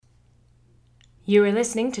You are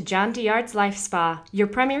listening to John Douillard's Life Spa, your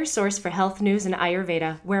premier source for health news and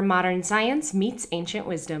Ayurveda, where modern science meets ancient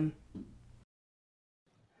wisdom.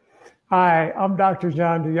 Hi, I'm Dr.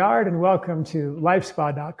 John Douillard, and welcome to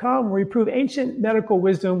LifeSpa.com, where we prove ancient medical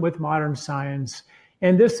wisdom with modern science.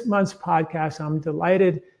 In this month's podcast, I'm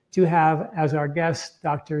delighted to have as our guest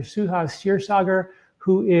Dr. Suhas Kshirsagar,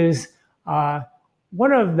 who is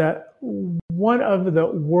one of the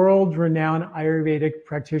world-renowned Ayurvedic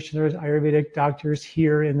practitioners, Ayurvedic doctors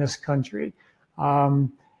here in this country. And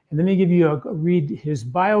let me read his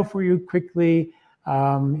bio for you quickly.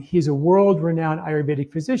 He's a world-renowned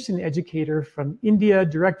Ayurvedic physician, educator from India,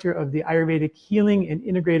 director of the Ayurvedic Healing and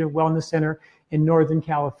Integrative Wellness Center in Northern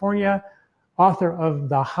California, author of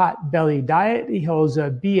The Hot Belly Diet. He holds a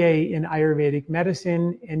BA in Ayurvedic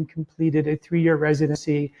medicine and completed a 3-year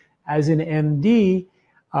residency as an MD,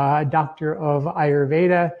 doctor of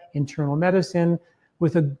Ayurveda, internal medicine,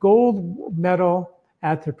 with a gold medal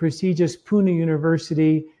at the prestigious Pune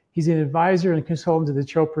University. He's an advisor and consultant to the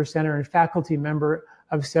Chopra Center and faculty member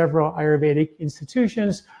of several Ayurvedic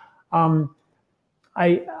institutions. I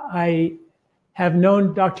have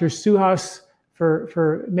known Dr. Suhas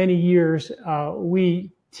for many years.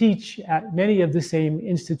 We teach at many of the same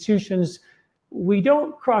institutions. We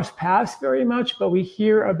don't cross paths very much, but we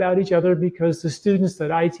hear about each other because the students that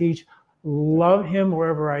I teach love him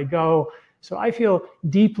wherever I go. So I feel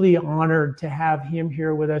deeply honored to have him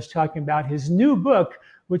here with us talking about his new book,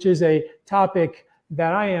 which is a topic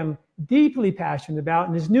that I am deeply passionate about.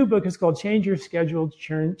 And his new book is called Change Your Schedule,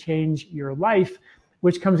 Change Your Life,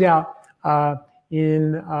 which comes out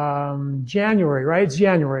in January, right? It's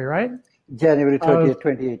January, right? January 30th,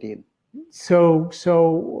 2018.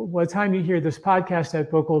 So by the time you hear this podcast,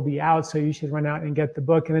 that book will be out. So you should run out and get the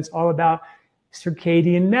book. And it's all about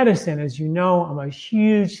circadian medicine. As you know, I'm a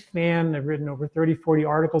huge fan. I've written over 30, 40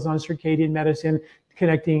 articles on circadian medicine,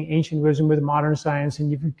 connecting ancient wisdom with modern science.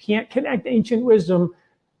 And if you can't connect ancient wisdom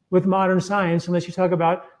with modern science unless you talk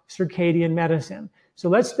about circadian medicine. So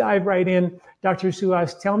let's dive right in. Dr.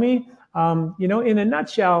 Suhas, tell me, in a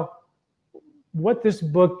nutshell, what this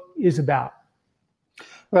book is about.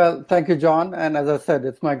 Well, thank you, John. And as I said,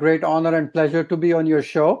 it's my great honor and pleasure to be on your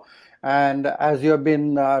show. And as you have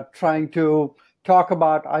been trying to talk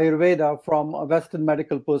about Ayurveda from a Western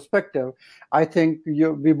medical perspective, I think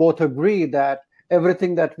we both agree that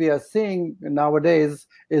everything that we are seeing nowadays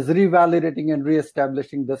is revalidating and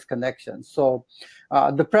reestablishing this connection. So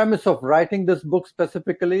the premise of writing this book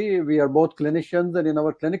specifically, we are both clinicians, and in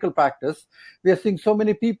our clinical practice, we are seeing so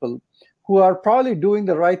many people who are probably doing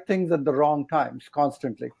the right things at the wrong times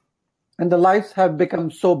constantly. And the lives have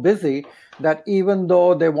become so busy that even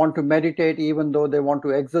though they want to meditate, even though they want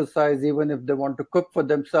to exercise, even if they want to cook for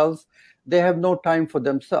themselves, they have no time for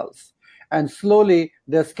themselves. And slowly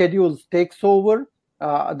their schedules takes over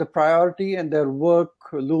the priority, and their work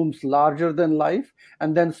looms larger than life.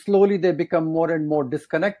 And then slowly they become more and more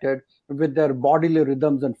disconnected with their bodily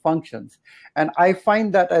rhythms and functions. And I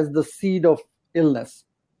find that as the seed of illness,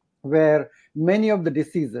 where many of the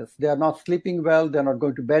diseases, they are not sleeping well, they're not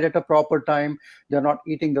going to bed at a proper time, they're not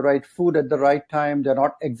eating the right food at the right time, they're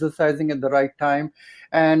not exercising at the right time,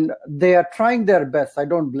 and they are trying their best. I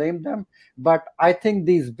don't blame them, but I think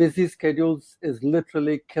these busy schedules is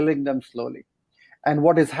literally killing them slowly. And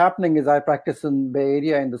what is happening is, I practice in Bay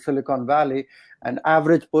Area in the Silicon Valley. An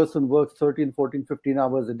average person works 13, 14, 15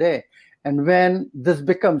 hours a day. And when this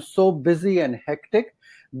becomes so busy and hectic,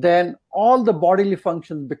 then all the bodily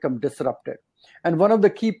functions become disrupted. And one of the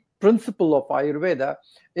key principles of Ayurveda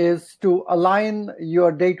is to align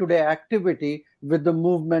your day-to-day activity with the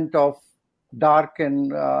movement of dark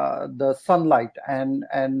and the sunlight and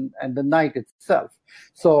the night itself.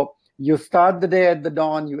 So you start the day at the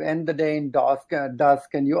dawn, you end the day in dusk,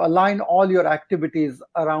 and you align all your activities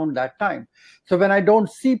around that time. So when I don't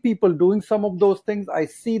see people doing some of those things, I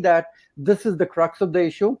see that this is the crux of the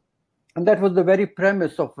issue. And that was the very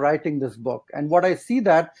premise of writing this book. And what I see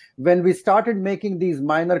that when we started making these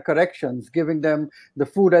minor corrections, giving them the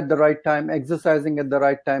food at the right time, exercising at the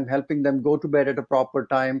right time, helping them go to bed at a proper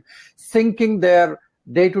time, syncing their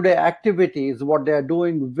day-to-day activities, what they are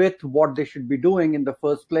doing with what they should be doing in the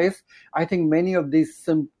first place, I think many of these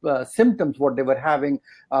symptoms, what they were having,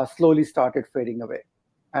 slowly started fading away.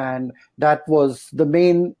 And that was the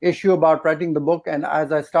main issue about writing the book. And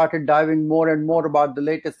as I started diving more and more about the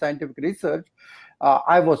latest scientific research,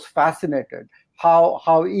 I was fascinated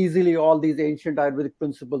how easily all these ancient Ayurvedic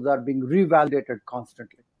principles are being revalidated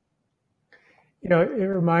constantly. It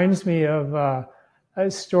reminds me of a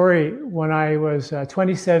story. When I was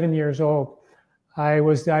 27 years old, I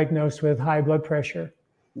was diagnosed with high blood pressure.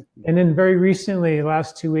 And then very recently,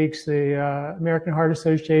 last 2 weeks, the American Heart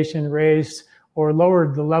Association raised or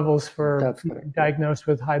lowered the levels for diagnosed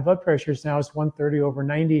with high blood pressures. Now it's 130 over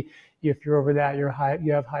 90. If you're over that, you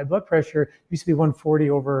have high blood pressure. It used to be 140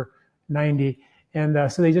 over 90.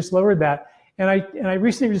 And so they just lowered that. And I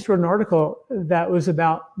recently just wrote an article that was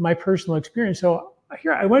about my personal experience. So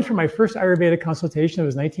here I went for my first Ayurveda consultation. It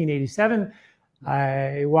was 1987.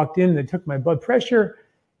 I walked in, they took my blood pressure,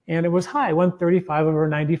 and it was high, 135 over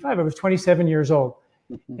 95. I was 27 years old.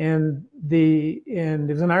 And there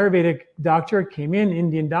was an Ayurvedic doctor came in,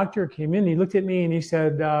 Indian doctor came in. He looked at me and he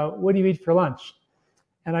said, "What do you eat for lunch?"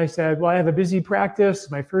 And I said, "Well, I have a busy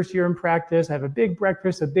practice, my first year in practice. I have a big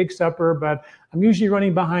breakfast, a big supper, but I'm usually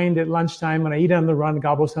running behind at lunchtime. When I eat on the run,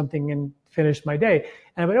 gobble something and finish my day."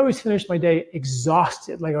 And I would always finish my day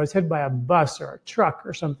exhausted, like I was hit by a bus or a truck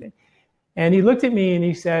or something. And he looked at me and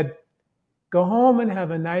he said, "Go home and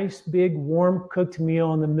have a nice, big, warm cooked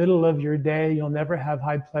meal in the middle of your day. You'll never have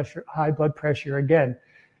high blood pressure again."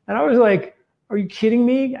 And I was like, "Are you kidding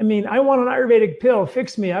me? I mean, I want an Ayurvedic pill.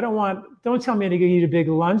 Fix me. Don't tell me to go eat a big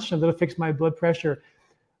lunch and that'll fix my blood pressure."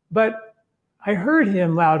 But I heard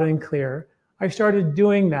him loud and clear. I started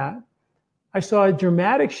doing that. I saw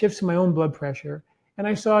dramatic shifts in my own blood pressure, and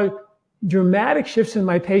I saw dramatic shifts in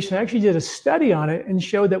my patient. I actually did a study on it and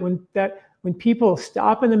showed that when people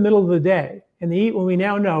stop in the middle of the day and they eat, what we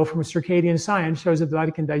now know from circadian science shows that the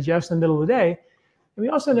body can digest in the middle of the day. And we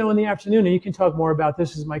also know in the afternoon, and you can talk more about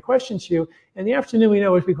this as my question to you, in the afternoon we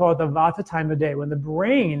know what we call the Vata time of day, when the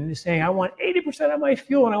brain is saying, "I want 80% of my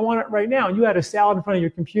fuel and I want it right now." And you had a salad in front of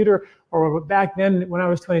your computer, or back then when I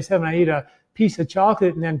was 27, I ate a piece of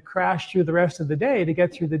chocolate and then crashed through the rest of the day to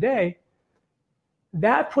get through the day.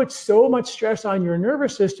 That puts so much stress on your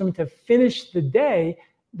nervous system to finish the day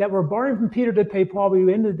that we're borrowing from Peter to pay Paul.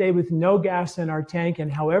 We end the day with no gas in our tank, and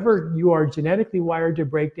however you are genetically wired to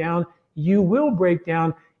break down, you will break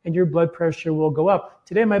down and your blood pressure will go up.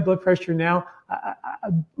 Today, my blood pressure now,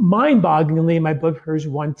 mind-bogglingly, my blood pressure is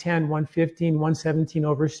 110, 115, 117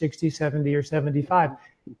 over 60, 70, or 75.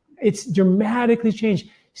 It's dramatically changed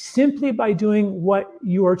simply by doing what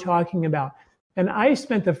you are talking about. And I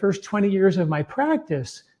spent the first 20 years of my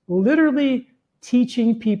practice literally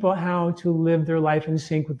teaching people how to live their life in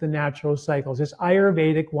sync with the natural cycles. It's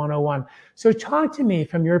Ayurvedic 101. So talk to me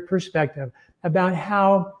from your perspective about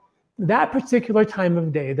how that particular time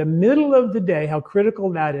of day, the middle of the day, how critical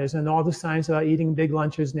that is, and all the science about eating big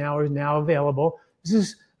lunches now is now available. This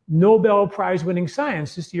is Nobel Prize winning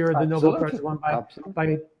science. This year, the Nobel Prize won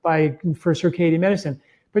for circadian medicine.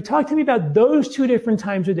 But talk to me about those two different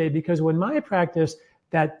times a day, because when my practice,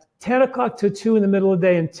 that 10 o'clock to 2 in the middle of the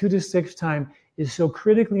day and 2 to 6 time is so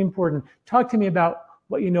critically important. Talk to me about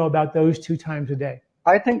what you know about those two times a day.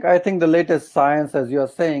 I think the latest science, as you're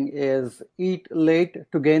saying, is eat late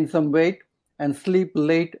to gain some weight and sleep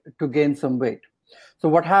late to gain some weight. So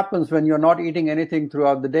what happens when you're not eating anything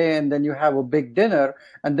throughout the day and then you have a big dinner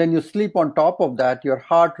and then you sleep on top of that, your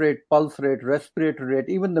heart rate, pulse rate, respiratory rate,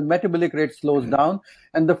 even the metabolic rate slows down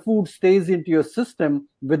and the food stays into your system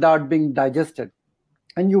without being digested.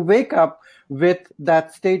 And you wake up with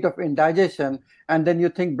that state of indigestion, and then you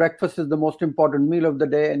think breakfast is the most important meal of the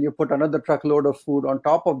day, and you put another truckload of food on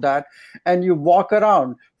top of that, and you walk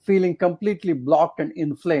around feeling completely blocked and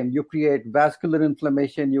inflamed. You create vascular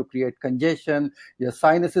inflammation, you create congestion, your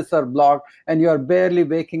sinuses are blocked, and you're barely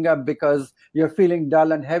waking up because you're feeling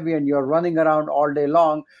dull and heavy and you're running around all day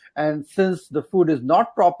long. And since the food is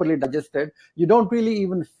not properly digested, you don't really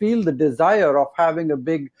even feel the desire of having a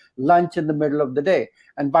big lunch in the middle of the day.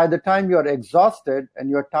 And by the time you're exhausted and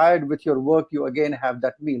you're tired with your work, you again have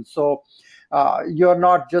that meal. So you're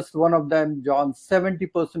not just one of them, John.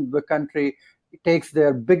 70% of the country takes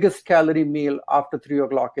their biggest calorie meal after 3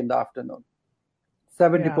 o'clock in the afternoon.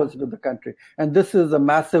 70% of the country. And this is a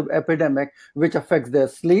massive epidemic which affects their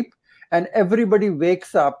sleep. And everybody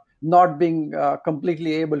wakes up not being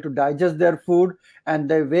completely able to digest their food. And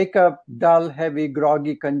they wake up dull, heavy,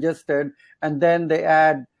 groggy, congested. And then they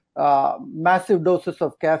add massive doses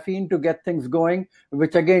of caffeine to get things going,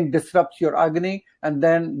 which again disrupts your agni and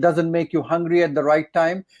then doesn't make you hungry at the right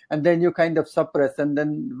time. And then you kind of suppress, and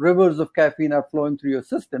then rivers of caffeine are flowing through your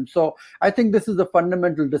system. So I think this is a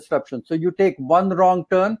fundamental disruption. So you take one wrong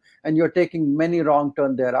turn and you're taking many wrong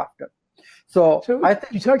turns thereafter. So I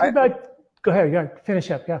think you talked about, go ahead, yeah,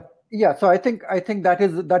 finish up, yeah. Yeah, so I think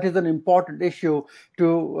that is an important issue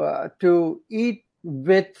to eat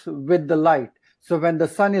with the light. So when the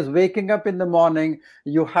sun is waking up in the morning,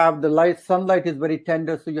 you have the light, sunlight is very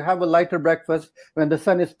tender, so you have a lighter breakfast. When the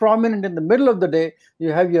sun is prominent in the middle of the day,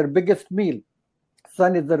 you have your biggest meal.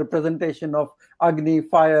 Sun is the representation of Agni,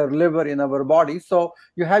 fire, liver in our body. So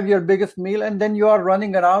you have your biggest meal and then you are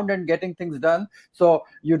running around and getting things done. So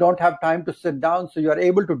you don't have time to sit down. So you are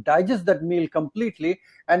able to digest that meal completely.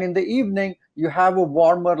 And in the evening, you have a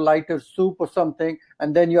warmer, lighter soup or something,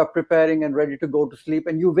 and then you are preparing and ready to go to sleep.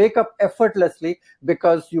 And you wake up effortlessly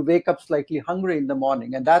because you wake up slightly hungry in the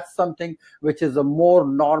morning. And that's something which is a more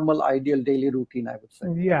normal, ideal daily routine, I would say.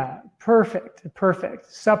 Yeah, perfect.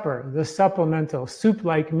 Supper, the supplemental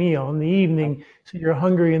soup-like meal in the evening, so you're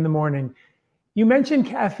hungry in the morning. You mentioned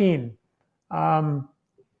caffeine. There's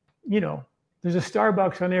a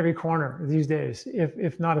Starbucks on every corner these days,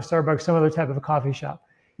 if not a Starbucks, some other type of a coffee shop.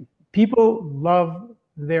 People love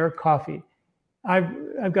their coffee.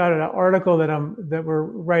 I've got an article that we're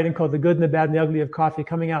writing called "The Good and the Bad and the Ugly of Coffee"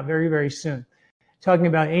 coming out very, very soon, talking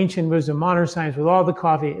about ancient wisdom, modern science with all the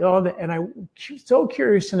coffee, and I'm so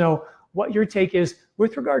curious to know what your take is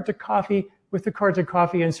with regard to coffee, and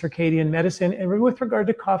circadian medicine, and with regard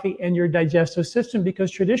to coffee and your digestive system,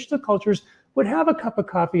 because traditional cultures would have a cup of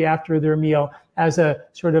coffee after their meal as a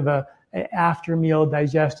sort of a after meal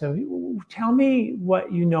digestive. Tell me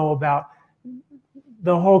what you know about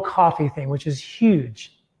the whole coffee thing, which is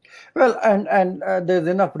huge. Well, and there's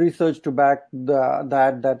enough research to back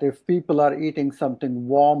that if people are eating something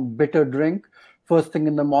warm, bitter drink first thing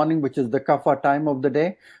in the morning, which is the kapha time of the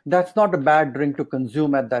day, that's not a bad drink to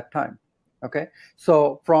consume at that time. Okay,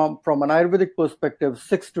 so from an Ayurvedic perspective,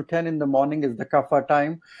 6 to 10 in the morning is the kapha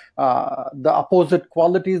time. The opposite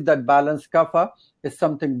qualities that balance kapha is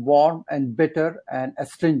something warm and bitter and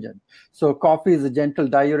astringent. So coffee is a gentle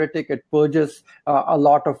diuretic. It purges a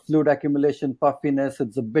lot of fluid accumulation, puffiness.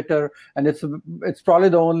 It's a bitter, and it's probably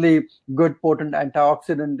the only good potent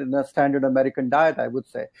antioxidant in a standard American diet, I would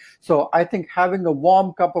say. So I think having a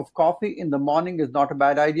warm cup of coffee in the morning is not a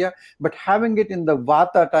bad idea, but having it in the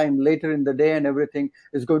vata time later in the day and everything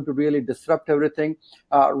is going to really disrupt everything.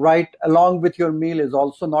 Right along with your meal is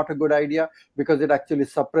also not a good idea, because it actually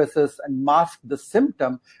suppresses and masks the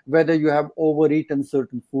symptom whether you have overeaten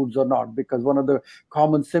certain foods or not. Because one of the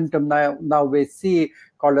common symptoms now we see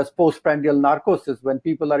called as postprandial narcosis, when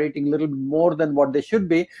people are eating a little bit more than what they should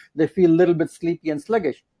be, they feel a little bit sleepy and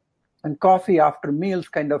sluggish. And coffee after meals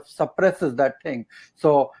kind of suppresses that thing.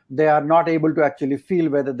 So they are not able to actually feel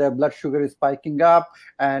whether their blood sugar is spiking up,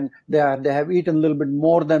 and they have eaten a little bit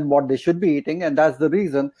more than what they should be eating. And that's the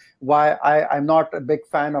reason why I'm not a big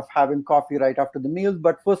fan of having coffee right after the meals.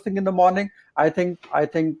 But first thing in the morning, I think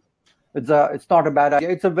it's not a bad idea.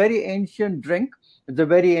 It's a very ancient drink. It's a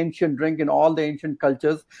very ancient drink. In all the ancient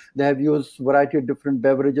cultures, they have used a variety of different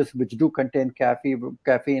beverages which do contain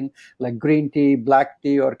caffeine, like green tea, black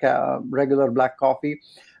tea, or regular black coffee.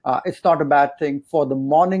 It's not a bad thing for the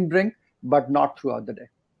morning drink, but not throughout the day.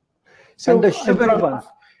 So and the sugary ones,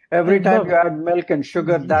 every time you add milk and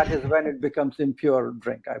sugar, that is when it becomes impure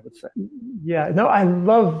drink, I would say. Yeah, no, I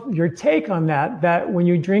love your take on that when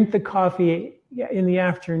you drink the coffee in the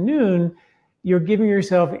afternoon, you're giving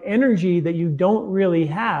yourself energy that you don't really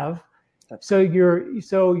have. So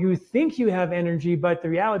you think you have energy, but the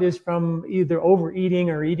reality is from either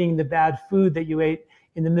overeating or eating the bad food that you ate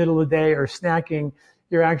in the middle of the day or snacking,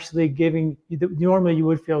 you're actually normally you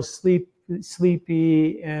would feel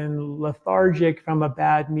sleepy and lethargic from a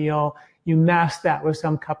bad meal. You mask that with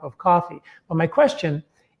some cup of coffee. But my question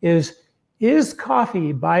is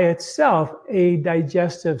coffee by itself a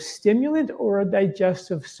digestive stimulant or a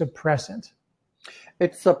digestive suppressant?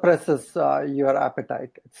 It suppresses your appetite.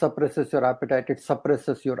 It suppresses your appetite. It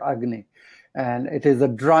suppresses your Agni. And it is a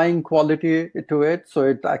drying quality to it. So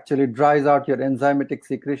it actually dries out your enzymatic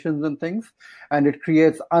secretions and things. And it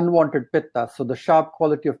creates unwanted Pitta. So the sharp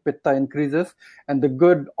quality of Pitta increases, and the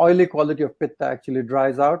good oily quality of Pitta actually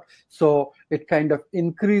dries out. So it kind of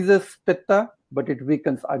increases Pitta, but it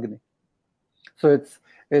weakens Agni. So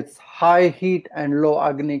it's high heat and low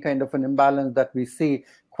Agni kind of an imbalance that we see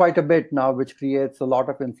quite a bit now, which creates a lot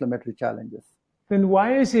of inflammatory challenges. Then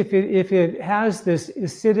why is if it has this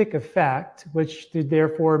acidic effect, which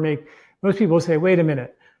therefore make most people say, wait a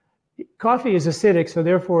minute, coffee is acidic, so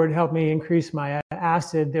therefore it helped me increase my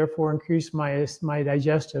acid, therefore increase my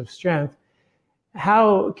digestive strength.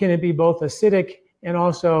 How can it be both acidic and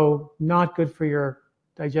also not good for your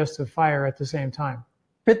digestive fire at the same time?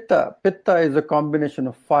 Pitta is a combination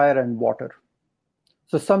of fire and water.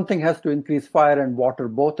 So something has to increase fire and water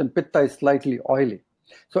both, and Pitta is slightly oily.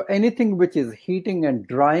 So anything which is heating and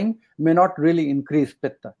drying may not really increase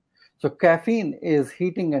Pitta. So caffeine is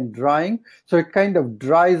heating and drying, so it kind of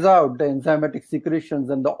dries out the enzymatic secretions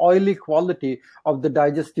and the oily quality of the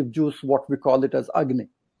digestive juice, what we call it as Agni.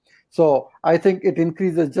 So I think it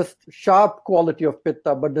increases just sharp quality of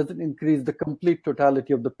pitta, but doesn't increase the complete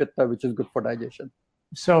totality of the pitta, which is good for digestion.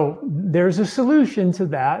 So there's a solution to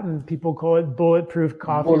that, and people call it bulletproof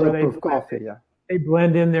coffee. Bulletproof coffee, yeah. They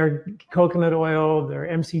blend in their coconut oil, their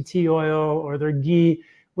MCT oil, or their ghee.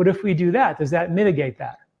 What if we do that? Does that mitigate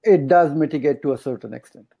that? It does mitigate to a certain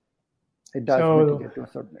extent. It does mitigate to a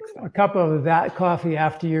certain extent. A cup of that coffee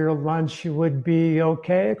after your lunch would be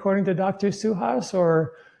okay, according to Dr. Suhas,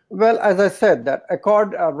 or? Well, as I said, that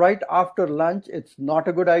right after lunch, it's not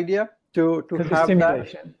a good idea to have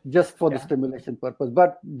that just for the stimulation purpose.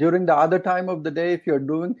 But during the other time of the day, if you're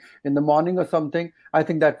doing in the morning or something, I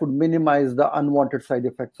think that would minimize the unwanted side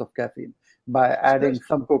effects of caffeine by adding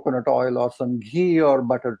some coconut oil or some ghee or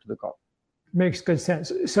butter to the coffee. Makes good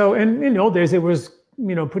sense. So in the old days, it was,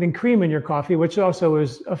 putting cream in your coffee, which also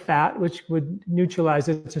is a fat, which would neutralize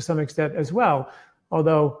it to some extent as well.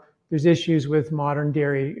 Although there's issues with modern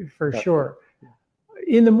dairy for sure.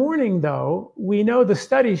 In the morning, though, we know the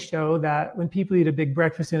studies show that when people eat a big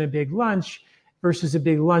breakfast and a big lunch versus a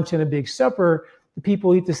big lunch and a big supper, the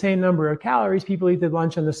people eat the same number of calories. People eat the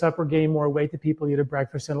lunch and the supper gain more weight than people eat a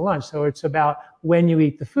breakfast and a lunch. So it's about when you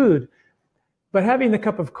eat the food. But having the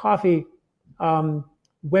cup of coffee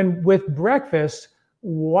when with breakfast,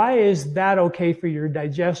 why is that okay for your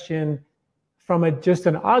digestion from just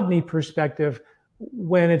an Agni perspective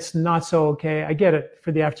when it's not so okay? I get it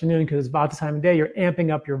for the afternoon because it's Vata time of day. You're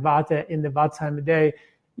amping up your Vata in the Vata time of day.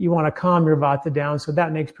 You want to calm your Vata down. So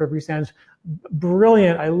that makes perfect sense.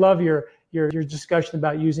 Brilliant. I love your discussion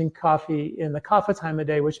about using coffee in the Kapha time of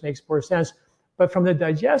day, which makes more sense. But from the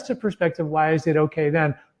digestive perspective, why is it okay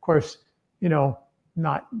then? Of course,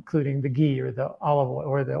 not including the ghee or the olive oil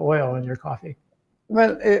or the oil in your coffee.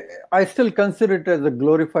 Well, I still consider it as a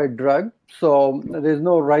glorified drug. So there's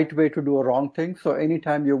no right way to do a wrong thing. So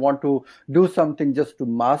anytime you want to do something just to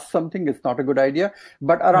mask something, it's not a good idea.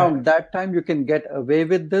 But around that time, you can get away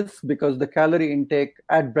with this because the calorie intake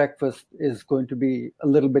at breakfast is going to be a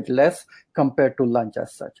little bit less compared to lunch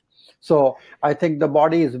as such. So I think the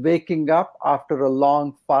body is waking up after a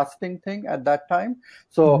long fasting thing at that time.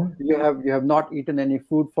 So you have not eaten any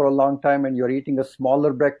food for a long time and you're eating a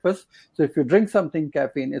smaller breakfast. So if you drink something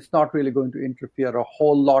caffeine, it's not really going to interfere a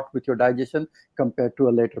whole lot with your digestion compared to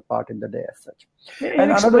a later part in the day as such.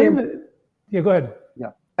 Go ahead.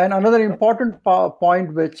 Yeah. And another important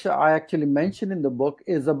point, which I actually mentioned in the book,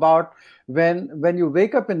 is about when you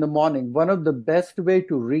wake up in the morning, one of the best way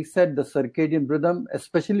to reset the circadian rhythm,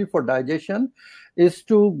 especially for digestion, is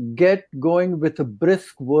to get going with a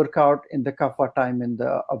brisk workout in the kapha time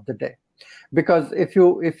of the day. Because if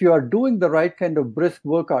you are doing the right kind of brisk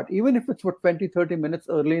workout, even if it's for 20-30 minutes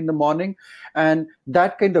early in the morning, and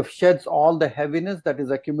that kind of sheds all the heaviness that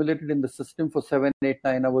is accumulated in the system for 7, 8,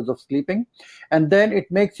 9 hours of sleeping, and then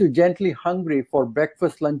it makes you gently hungry for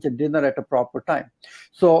breakfast, lunch, and dinner at a proper time.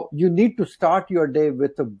 So you need to start your day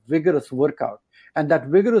with a vigorous workout. And that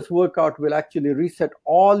vigorous workout will actually reset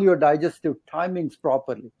all your digestive timings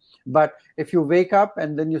properly. But if you wake up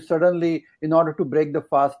and then you suddenly, in order to break the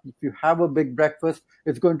fast, if you have a big breakfast,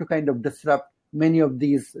 it's going to kind of disrupt many of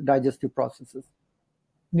these digestive processes.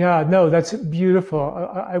 Yeah, no, that's beautiful.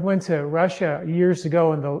 I went to Russia years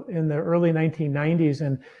ago in the early 1990s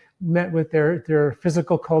and met with their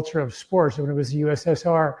physical culture of sports when it was the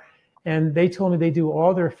USSR. And they told me they do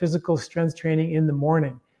all their physical strength training in the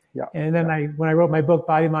morning. Yeah. And then when I wrote my book,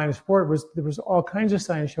 Body, Mind, and Sport, there was all kinds of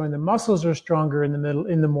science showing the muscles are stronger in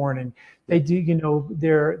the morning. They do,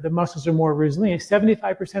 the muscles are more resilient.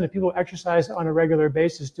 75% of people exercise on a regular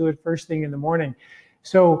basis do it first thing in the morning.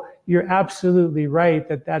 So you're absolutely right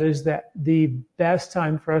that is the best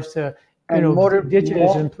time for us to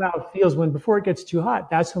ditches and plow fields before it gets too hot.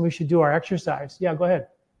 That's when we should do our exercise. Yeah, go ahead.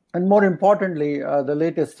 And more importantly, the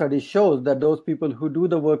latest study shows that those people who do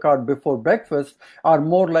the workout before breakfast are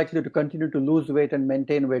more likely to continue to lose weight and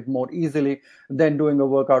maintain weight more easily than doing a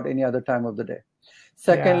workout any other time of the day.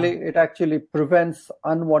 Secondly, it actually prevents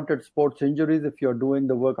unwanted sports injuries if you're doing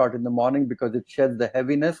the workout in the morning because it sheds the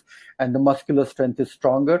heaviness and the muscular strength is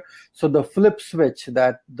stronger. So the flip switch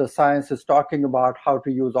that the science is talking about, how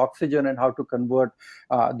to use oxygen and how to convert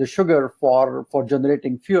the sugar for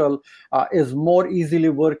generating fuel, is more easily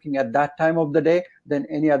working at that time of the day than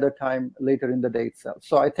any other time later in the day itself.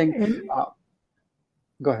 So I think...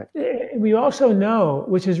 go ahead. We also know,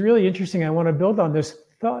 which is really interesting, I want to build on this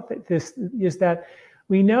thought, that this is that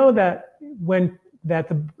we know that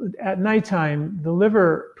at nighttime, the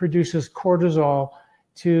liver produces cortisol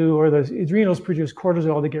or the adrenals produce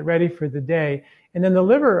cortisol to get ready for the day. And then the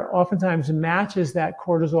liver oftentimes matches that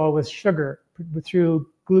cortisol with sugar through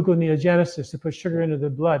gluconeogenesis to put sugar into the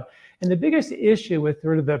blood. And the biggest issue with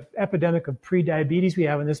sort of the epidemic of prediabetes we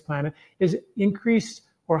have on this planet is increased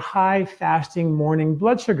or high fasting morning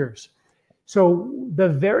blood sugars. So the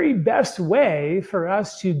very best way for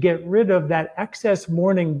us to get rid of that excess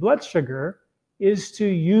morning blood sugar is to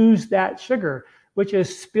use that sugar, which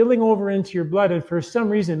is spilling over into your blood. And for some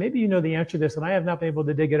reason, maybe you know the answer to this, and I have not been able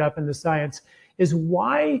to dig it up in the science, is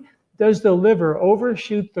why does the liver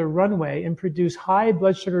overshoot the runway and produce high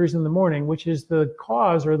blood sugars in the morning, which is the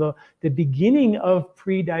cause or the beginning of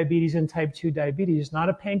prediabetes and type 2 diabetes? It's not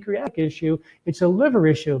a pancreatic issue, it's a liver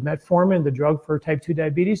issue. Metformin, the drug for type 2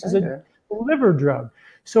 diabetes, is a liver drug.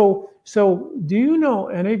 So do you know,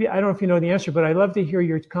 and maybe I don't know if you know the answer, but I'd love to hear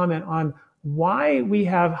your comment on why we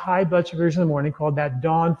have high blood sugars in the morning, called that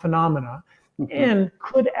dawn phenomena. And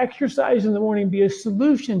could exercise in the morning be a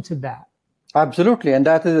solution to that? Absolutely. And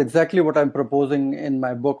that is exactly what I'm proposing in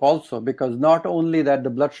my book also, because not only that the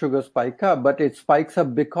blood sugars spike up, but it spikes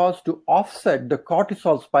up because to offset the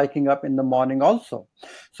cortisol spiking up in the morning also.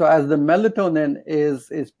 So as the melatonin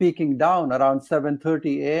is peaking down around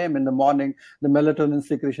 7:30 a.m. in the morning, the melatonin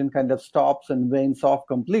secretion kind of stops and wanes off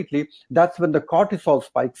completely. That's when the cortisol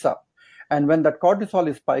spikes up. And when that cortisol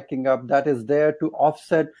is spiking up, that is there to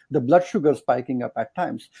offset the blood sugar spiking up at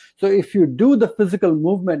times. So if you do the physical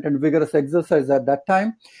movement and vigorous exercise at that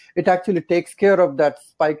time, it actually takes care of that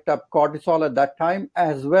spiked up cortisol at that time,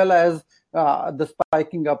 as well as the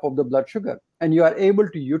spiking up of the blood sugar. And you are able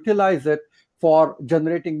to utilize it for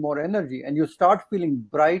generating more energy. And you start feeling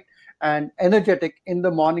bright and energetic in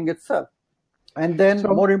the morning itself. And then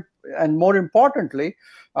more importantly,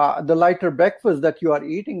 the lighter breakfast that you are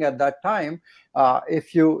eating at that time,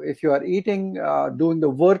 if you are eating, doing the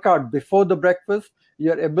workout before the breakfast,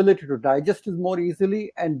 your ability to digest is more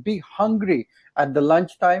easily, and be hungry at the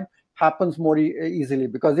lunchtime happens more easily,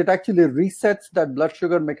 because it actually resets that blood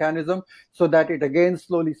sugar mechanism so that it again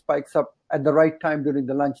slowly spikes up at the right time during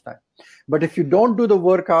the lunchtime. But if you don't do the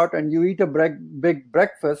workout and you eat a big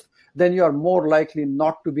breakfast, then you are more likely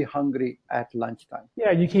not to be hungry at lunchtime.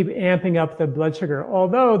 Yeah, you keep amping up the blood sugar.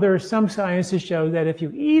 Although there are some science to show that if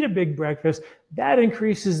you eat a big breakfast, that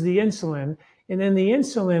increases the insulin, and then the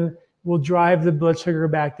insulin will drive the blood sugar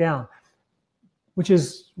back down, which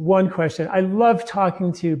is one question. I love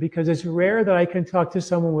talking to you because it's rare that I can talk to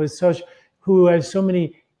someone who has so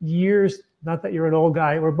many years, not that you're an old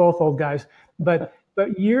guy, we're both old guys, but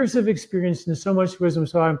years of experience and so much wisdom.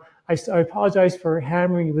 So I apologize for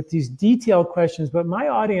hammering you with these detailed questions, but my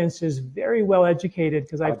audience is very well educated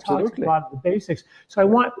because I've talked a lot of the basics. So I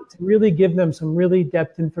want to really give them some really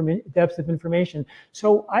depth of information.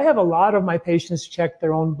 So I have a lot of my patients check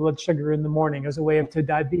their own blood sugar in the morning as a way of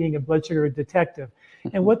being a blood sugar detective.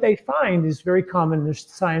 And what they find is very common. There's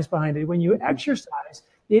science behind it. When you exercise,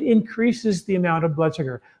 it increases the amount of blood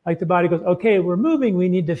sugar. Like the body goes, okay, we're moving, we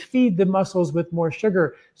need to feed the muscles with more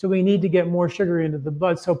sugar. So we need to get more sugar into the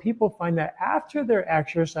blood. So people find that after their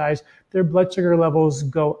exercise, their blood sugar levels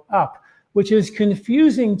go up, which is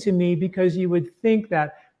confusing to me because you would think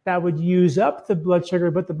that would use up the blood sugar,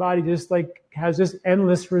 but the body just like has this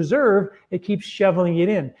endless reserve. It keeps shoveling it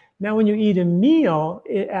in. Now, when you eat a meal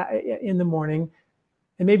in the morning,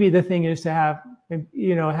 and maybe the thing is to have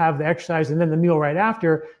the exercise and then the meal right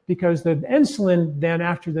after, because the insulin then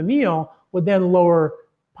after the meal would then lower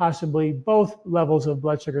possibly both levels of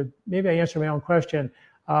blood sugar. Maybe I answered my own question,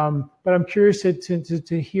 but I'm curious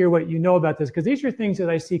to hear what you know about this, because these are things that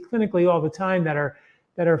I see clinically all the time that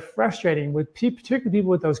are frustrating with particularly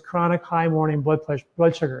people with those chronic high morning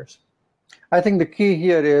blood sugars. I think the key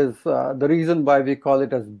here is the reason why we call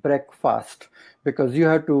it as breakfast, because you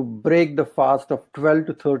have to break the fast of 12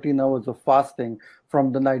 to 13 hours of fasting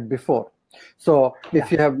from the night before. So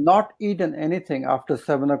if you have not eaten anything after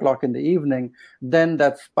 7 o'clock in the evening, then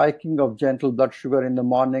that spiking of gentle blood sugar in the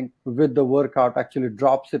morning with the workout actually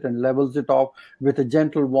drops it and levels it off with a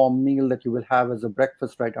gentle warm meal that you will have as a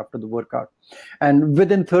breakfast right after the workout. And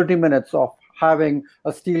within 30 minutes of having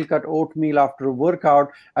a steel cut oatmeal after a workout,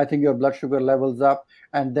 I think your blood sugar levels up,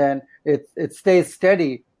 and then it stays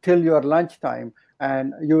steady till your lunchtime,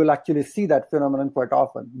 and you will actually see that phenomenon quite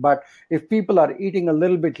often. But if people are eating a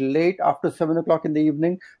little bit late after 7 o'clock in the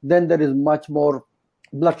evening, then there is much more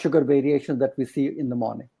blood sugar variation that we see in the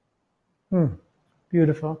morning.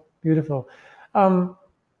 Beautiful, beautiful. I'm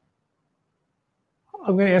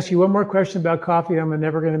going to ask you one more question about coffee. I'm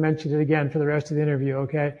never going to mention it again for the rest of the interview,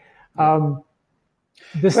 okay?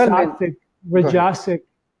 The sattvic, rajasic,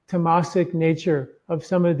 tamasic nature of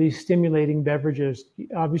some of these stimulating beverages.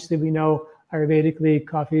 Obviously, we know Ayurvedically,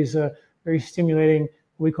 coffee is a very stimulating,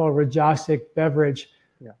 what we call rajasic beverage.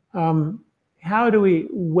 how do we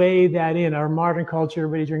weigh that in? Our modern culture,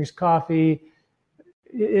 everybody drinks coffee.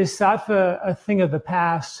 Is sattva a thing of the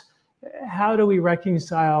past? How do we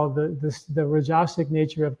reconcile the rajasic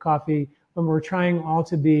nature of coffee when we're trying all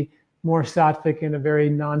to be more sattvic in a very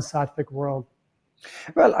non-sattvic world?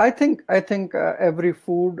 Well, I think every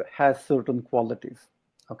food has certain qualities,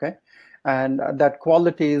 okay, and that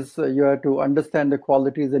qualities you have to understand the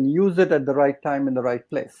qualities and use it at the right time in the right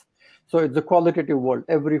place. So it's a qualitative world.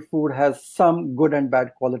 Every food has some good and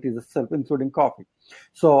bad qualities itself, including coffee.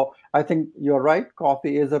 So I think you're right.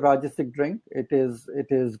 Coffee is a rajasic drink. It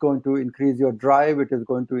is going to increase your drive. It is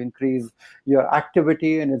going to increase your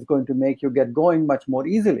activity, and it's going to make you get going much more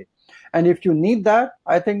easily. And if you need that,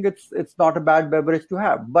 I think it's not a bad beverage to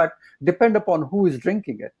have, but depend upon who is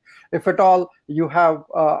drinking it. If at all you have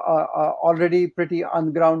already pretty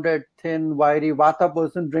ungrounded, thin, wiry Vata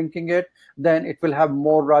person drinking it, then it will have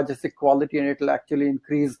more Rajasic quality, and it will actually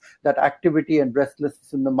increase that activity and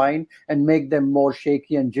restlessness in the mind and make them more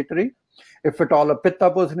shaky and jittery. If at all a Pitta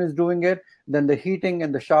person is doing it, then the heating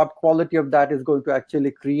and the sharp quality of that is going to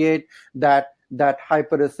actually create that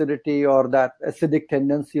hyperacidity or that acidic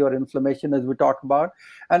tendency or inflammation as we talk about.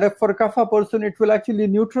 And if for a Kapha person, it will actually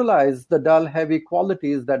neutralize the dull, heavy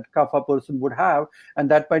qualities that Kapha person would have. And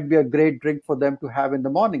that might be a great drink for them to have in the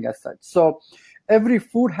morning as such. So every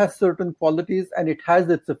food has certain qualities, and it has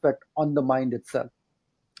its effect on the mind itself.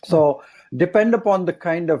 So depend upon the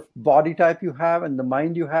kind of body type you have and the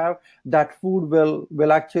mind you have, that food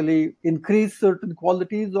will actually increase certain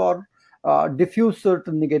qualities or diffuse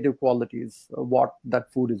certain negative qualities, what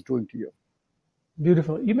that food is doing to you.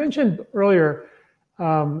 Beautiful. You mentioned earlier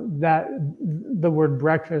that the word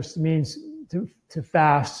breakfast means to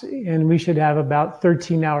fast, and we should have about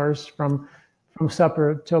 13 hours from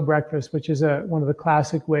supper till breakfast, which is one of the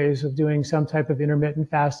classic ways of doing some type of intermittent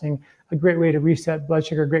fasting, a great way to reset blood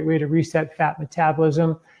sugar, a great way to reset fat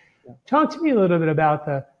metabolism. Yeah. Talk to me a little bit about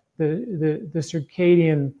the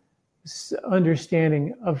circadian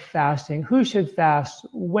understanding of fasting. Who should fast?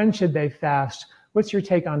 When should they fast? What's your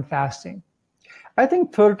take on fasting? I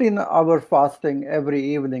think 13-hour fasting every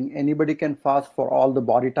evening, anybody can fast for all the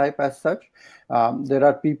body type as such. There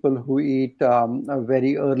are people who eat a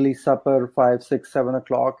very early supper, 5, 6, 7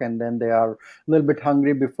 o'clock, and then they are a little bit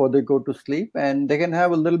hungry before they go to sleep. And they can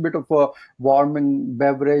have a little bit of a warming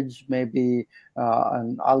beverage, maybe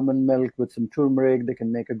an almond milk with some turmeric. They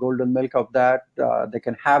can make a golden milk of that. They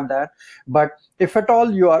can have that. But if at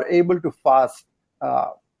all you are able to fast,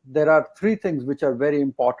 there are 3 things which are very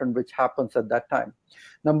important, which happens at that time.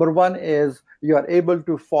 Number 1 is you are able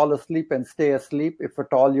to fall asleep and stay asleep if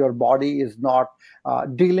at all your body is not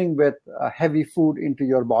dealing with heavy food into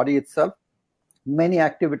your body itself. Many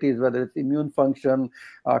activities, whether it's immune function,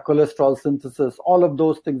 cholesterol synthesis, all of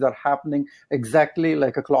those things are happening exactly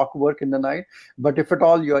like a clockwork in the night. But if at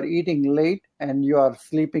all you are eating late and you are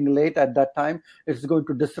sleeping late at that time, it's going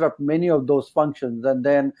to disrupt many of those functions. And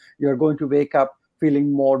then you're going to wake up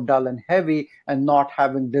feeling more dull and heavy and not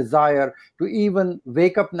having desire to even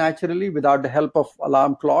wake up naturally without the help of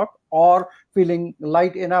alarm clock, or feeling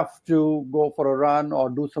light enough to go for a run or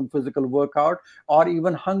do some physical workout, or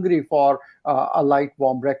even hungry for a light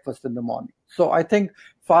warm breakfast in the morning. So I think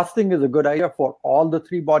fasting is a good idea for all the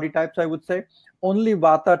 3 body types, I would say. Only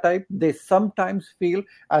Vata type, they sometimes feel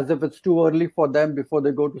as if it's too early for them before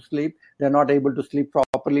they go to sleep. They're not able to sleep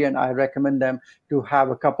properly, and I recommend them to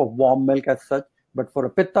have a cup of warm milk as such. But for a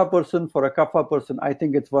Pitta person, for a Kapha person, I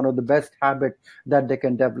think it's one of the best habits that they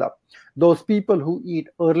can develop. Those people who eat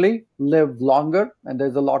early live longer, and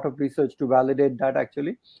there's a lot of research to validate that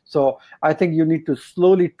actually. So I think you need to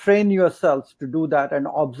slowly train yourselves to do that and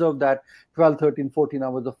observe that 12, 13, 14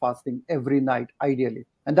 hours of fasting every night, ideally.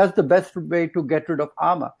 And that's the best way to get rid of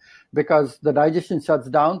ama, because the digestion shuts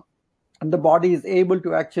down and the body is able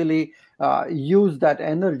to actually use that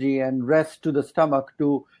energy and rest to the stomach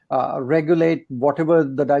to regulate whatever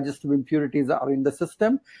the digestive impurities are in the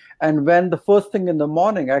system. And when the first thing in the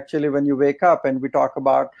morning, actually, when you wake up and we talk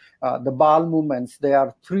about the bowel movements, they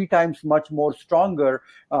are 3 times much more stronger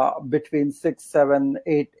between 6, 7,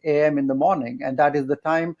 8 a.m. in the morning. And that is the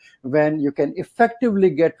time when you can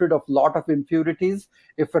effectively get rid of a lot of impurities,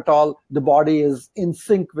 if at all the body is in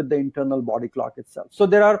sync with the internal body clock itself. So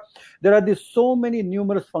there are these so many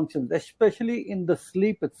numerous functions, especially in the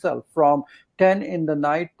sleep itself, from 10 in the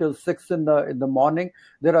night till 6 in the morning.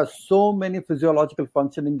 There are so many physiological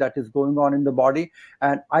functioning that is going on in the body.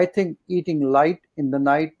 And I think eating light in the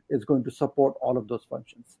night is going to support all of those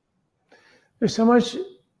functions. There's so much,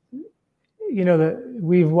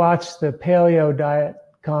 we've watched the paleo diet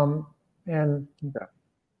come and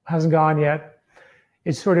hasn't gone yet.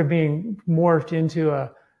 It's sort of being morphed into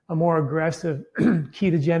a a more aggressive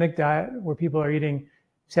ketogenic diet where people are eating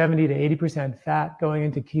 70 to 80% fat, going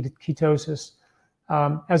into ketosis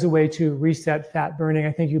as a way to reset fat burning.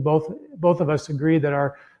 I think both of us agree that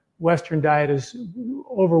our Western diet is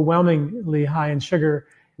overwhelmingly high in sugar,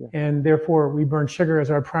 and therefore we burn sugar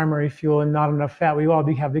as our primary fuel and not enough fat. We all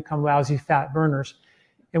have become lousy fat burners.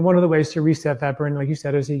 And one of the ways to reset fat burning, like you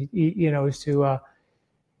said, is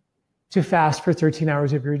to fast for 13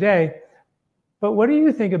 hours of your day. But what do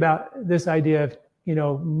you think about this idea of,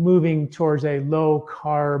 moving towards a low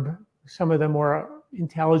carb? Some of the more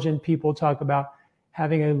intelligent people talk about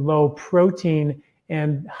having a low protein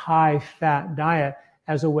and high fat diet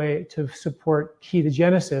as a way to support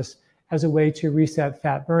ketogenesis, as a way to reset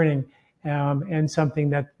fat burning, and something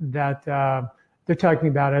that they're talking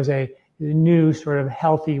about as a new sort of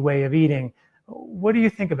healthy way of eating. What do you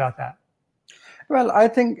think about that? Well, I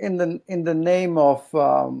think in the name of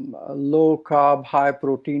low carb, high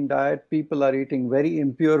protein diet, people are eating very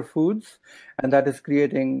impure foods, and that is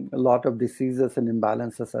creating a lot of diseases and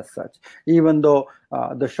imbalances as such. Even though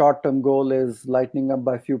the short-term goal is lightening up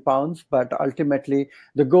by a few pounds, but ultimately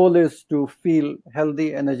the goal is to feel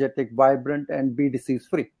healthy, energetic, vibrant, and be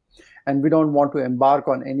disease-free. And we don't want to embark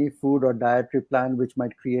on any food or dietary plan which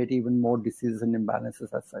might create even more diseases and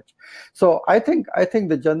imbalances as such. So I think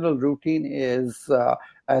the general routine is,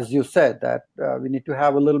 as you said, that we need to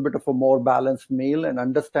have a little bit of a more balanced meal and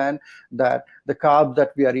understand that the carbs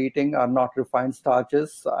that we are eating are not refined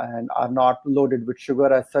starches and are not loaded with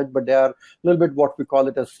sugar as such, but they are a little bit what we call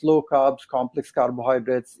it as slow carbs, complex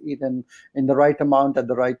carbohydrates eaten in the right amount at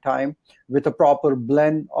the right time with a proper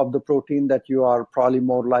blend of the protein that you are probably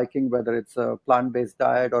more liking, whether it's a plant-based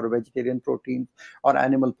diet or a vegetarian protein or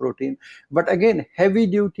animal protein. But again, heavy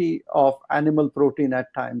duty of animal protein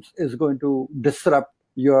at times is going to disrupt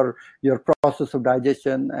your process of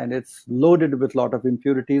digestion, and it's loaded with a lot of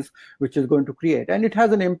impurities, which is going to create, and it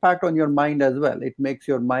has an impact on your mind as well. It makes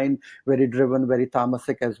your mind very driven, very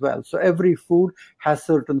tamasic as well. So every food has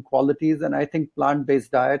certain qualities, and I think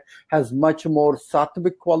plant-based diet has much more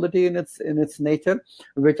sattvic quality in its nature,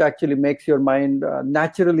 which actually makes your mind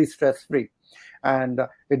naturally stress-free. And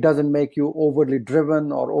it doesn't make you overly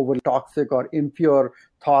driven or overly toxic or impure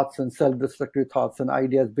thoughts and self-destructive thoughts and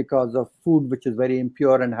ideas because of food which is very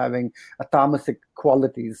impure and having tamasic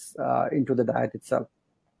qualities into the diet itself.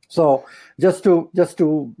 So just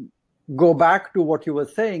to go back to what you were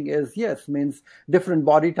saying is, yes, means different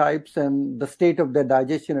body types and the state of their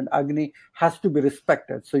digestion and agni has to be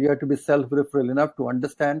respected. So you have to be self-referential enough to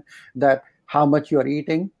understand that how much you're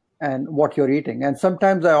eating and what you're eating. And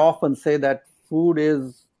sometimes I often say that food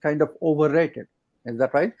is kind of overrated. Is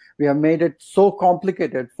that right? We have made it so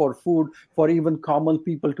complicated for food for even common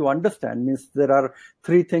people to understand. Means there are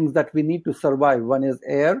three things that we need to survive. One is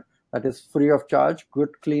air, that is free of charge, good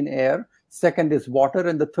clean air. Second is water,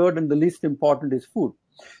 and the third and the least important is food.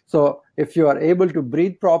 So if you are able to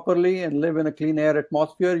breathe properly and live in a clean air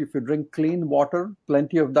atmosphere, if you drink clean water,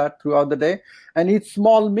 plenty of that throughout the day, and eat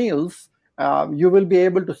small meals, you will be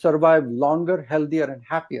able to survive longer, healthier, and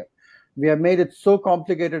happier. We have made it so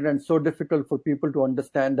complicated and so difficult for people to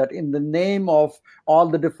understand that in the name of all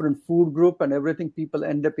the different food group and everything, people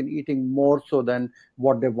end up in eating more so than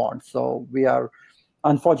what they want. So we are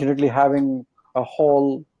unfortunately having a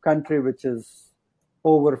whole country which is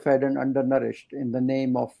overfed and undernourished in the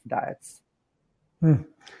name of diets.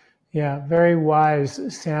 Yeah, very wise,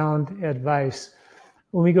 sound advice.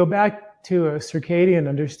 When we go back to a circadian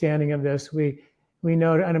understanding of this, we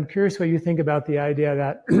know, and I'm curious what you think about the idea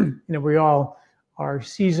that we all are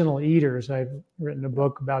seasonal eaters. I've written a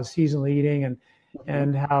book about seasonal eating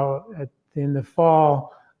and how in the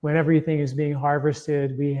fall, when everything is being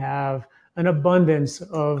harvested, we have an abundance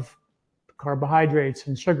of carbohydrates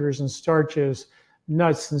and sugars and starches,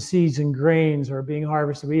 nuts and seeds and grains are being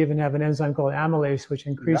harvested. We even have an enzyme called amylase, which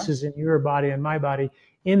increases in your body and my body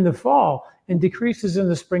in the fall and decreases in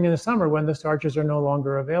the spring and the summer when the starches are no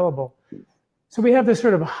longer available. So we have this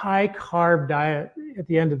sort of high carb diet at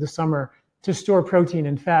the end of the summer to store protein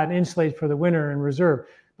and fat and insulate for the winter and reserve.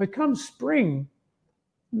 But come spring,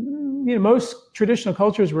 most traditional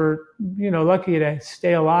cultures were, lucky to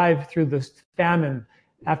stay alive through the famine.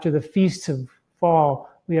 After the feasts of fall,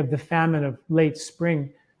 we have the famine of late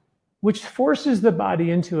spring, which forces the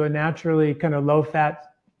body into a naturally kind of low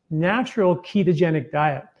fat, natural ketogenic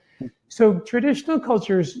diet. So traditional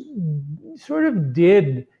cultures sort of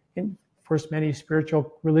did, of course, many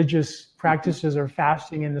spiritual religious practices are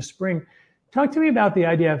fasting in the spring. Talk to me about the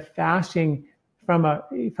idea of fasting from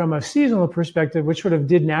a seasonal perspective, which sort of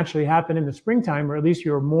did naturally happen in the springtime, or at least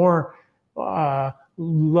you were more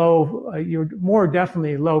you're more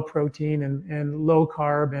definitely low protein and low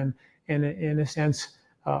carb, and in a sense,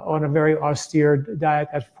 on a very austere diet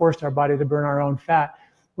that forced our body to burn our own fat.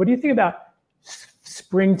 What do you think about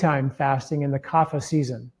springtime fasting in the kapha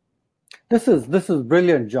season? This is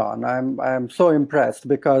brilliant, John. I'm so impressed,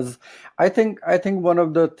 because I think one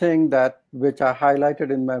of the things that which I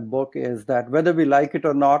highlighted in my book is that whether we like it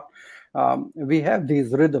or not, we have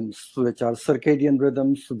these rhythms, which are circadian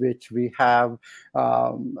rhythms, which we have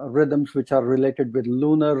rhythms which are related with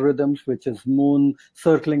lunar rhythms, which is moon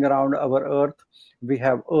circling around our Earth. We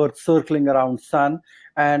have Earth circling around sun.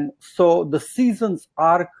 And so the seasons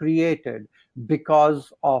are created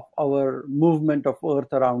because of our movement of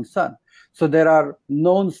Earth around sun. So there are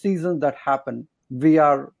known seasons that happen.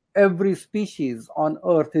 Every species on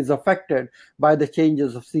Earth is affected by the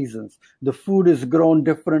changes of seasons. The food is grown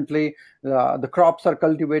differently. The crops are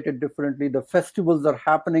cultivated differently. The festivals are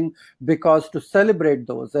happening because to celebrate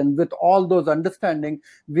those. And with all those understanding,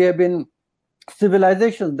 we have been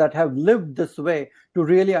civilizations that have lived this way to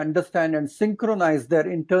really understand and synchronize their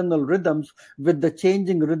internal rhythms with the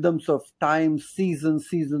changing rhythms of time,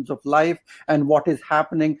 seasons of life, and what is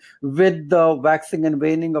happening with the waxing and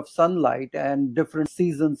waning of sunlight and different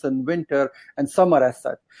seasons and winter and summer as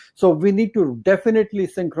such. So we need to definitely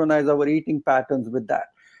synchronize our eating patterns with that.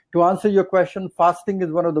 To answer your question, fasting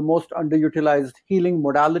is one of the most underutilized healing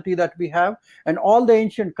modality that we have. And all the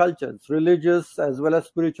ancient cultures, religious as well as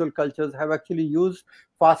spiritual cultures, have actually used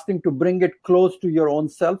fasting to bring it close to your own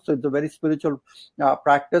self. So it's a very spiritual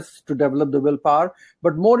practice to develop the willpower.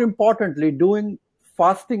 But more importantly, doing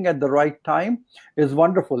fasting at the right time is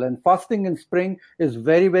wonderful. And fasting in spring is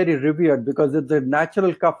very, very revered because it's a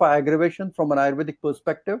natural kapha aggravation from an Ayurvedic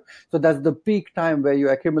perspective. So that's the peak time where you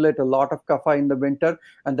accumulate a lot of kapha in the winter,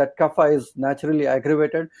 and that kapha is naturally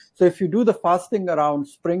aggravated. So if you do the fasting around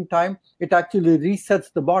springtime, it actually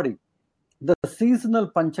resets the body. The seasonal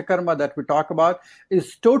panchakarma that we talk about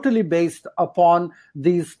is totally based upon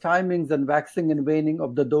these timings and waxing and waning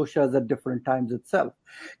of the doshas at different times itself.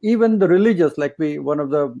 Even the religious, like one of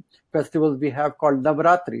the festivals we have called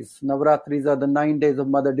Navaratris. Navaratris are the 9 days of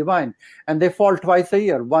Mother Divine, and they fall twice a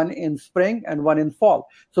year, one in spring and one in fall.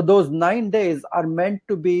 So those 9 days are meant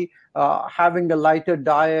to be having a lighter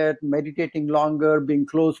diet, meditating longer, being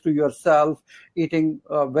close to yourself, eating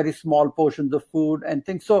very small portions of food and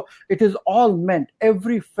things. So it is all meant,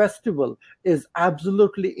 every festival is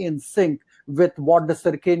absolutely in sync with what the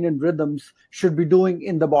circadian rhythms should be doing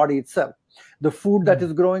in the body itself. The food that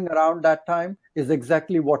is growing around that time is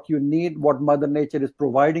exactly what you need, what Mother Nature is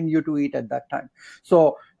providing you to eat at that time.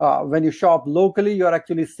 So when you shop locally, you're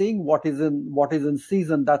actually seeing what is in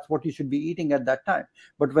season. That's what you should be eating at that time.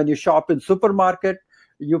 But when you shop in supermarket,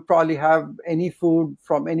 you probably have any food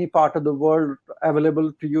from any part of the world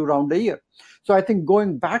available to you around the year. So I think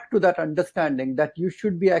going back to that understanding that you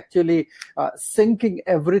should be actually syncing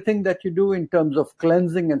everything that you do in terms of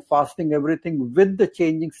cleansing and fasting everything with the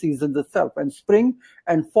changing seasons itself. And spring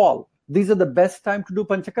and fall, these are the best time to do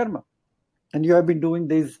panchakarma. And you have been doing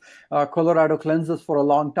these Colorado cleanses for a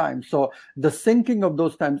long time. So the syncing of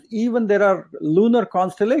those times, even there are lunar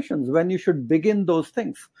constellations when you should begin those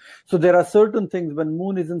things. So there are certain things when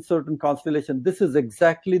moon is in certain constellation, this is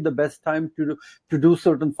exactly the best time to do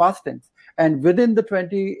certain fastings. And within the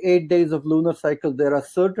 28 days of lunar cycle, there are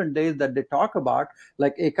certain days that they talk about,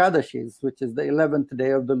 like Ekadashis, which is the 11th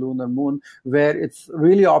day of the lunar moon, where it's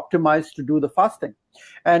really optimized to do the fasting.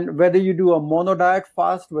 And whether you do a monodiet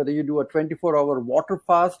fast, whether you do a 24-hour water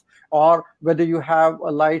fast, or whether you have a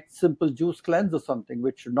light, simple juice cleanse or something,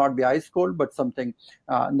 which should not be ice cold, but something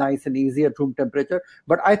nice and easy at room temperature.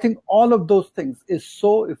 But I think all of those things is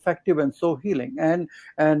so effective and so healing. And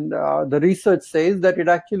the research says that it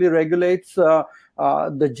actually regulates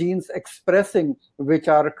the genes expressing which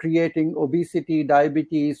are creating obesity,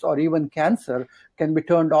 diabetes, or even cancer can be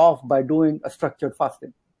turned off by doing a structured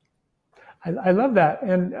fasting. I love that,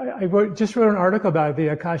 and I just wrote an article about the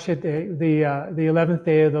Akasha day, the 11th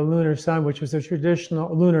day of the lunar sun, which was the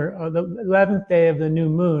traditional lunar. The 11th day of the new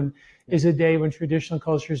moon is a day when traditional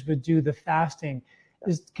cultures would do the fasting.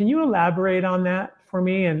 Can you elaborate on that for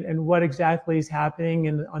me, and what exactly is happening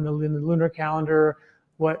in the lunar calendar?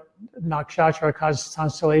 What nakshatra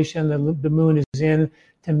constellation the moon is in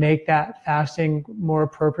to make that fasting more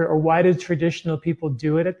appropriate, or why did traditional people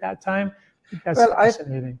do it at that time? I think that's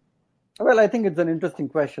fascinating. Well, I think it's an interesting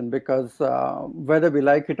question because whether we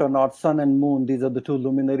like it or not, sun and moon, these are the two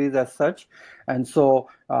luminaries as such. And so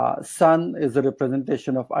sun is the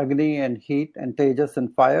representation of Agni and heat and Tejas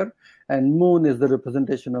and fire. And moon is the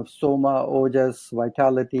representation of Soma, Ojas,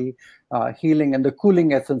 vitality, healing, and the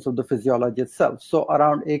cooling essence of the physiology itself. So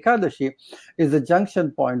around Ekadashi is a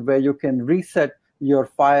junction point where you can reset your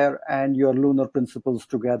fire and your lunar principles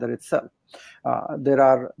together itself. There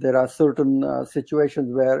are certain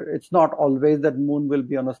situations where it's not always that moon will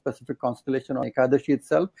be on a specific constellation on Ekadashi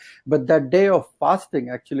itself, but that day of fasting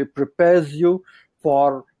actually prepares you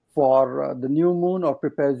for the new moon or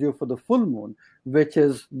prepares you for the full moon, which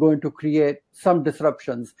is going to create some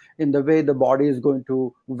disruptions in the way the body is going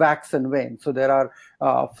to wax and wane. So there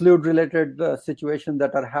are fluid-related situations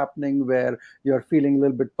that are happening where you're feeling a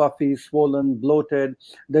little bit puffy, swollen, bloated.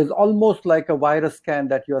 There's almost like a virus scan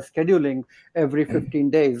that you're scheduling every 15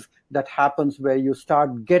 days that happens where you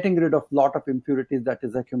start getting rid of a lot of impurities that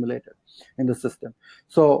is accumulated in the system.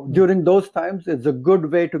 So during those times, it's a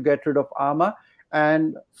good way to get rid of ama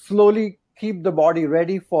and slowly keep the body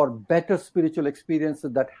ready for better spiritual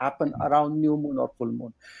experiences that happen around new moon or full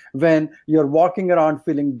moon. When you're walking around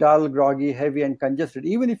feeling dull, groggy, heavy, and congested,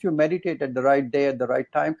 even if you meditate at the right day, at the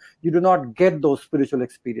right time, you do not get those spiritual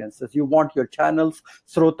experiences. You want your channels,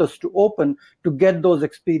 srotas to open to get those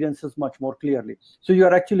experiences much more clearly. So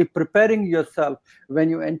you're actually preparing yourself when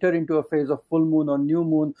you enter into a phase of full moon or new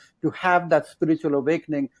moon to have that spiritual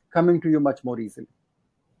awakening coming to you much more easily.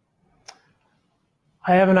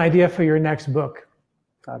 I have an idea for your next book.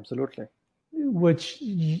 Absolutely. Which,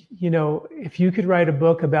 if you could write a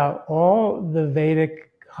book about all the Vedic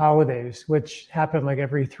holidays, which happen like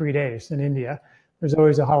every 3 days in India, there's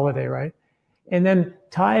always a holiday, right? And then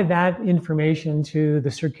tie that information to the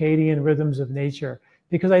circadian rhythms of nature,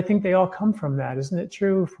 because I think they all come from that, isn't it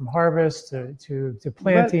true? From harvest to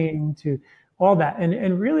planting to all that,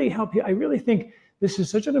 and really help you. I really think this is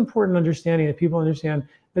such an important understanding that people understand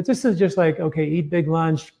that this is just like, okay, eat big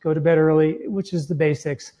lunch, go to bed early, which is the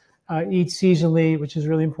basics, eat seasonally, which is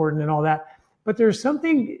really important and all that. But there's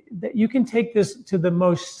something that you can take this to the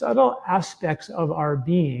most subtle aspects of our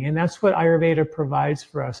being. And that's what Ayurveda provides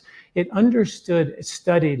for us. It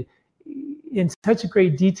studied in such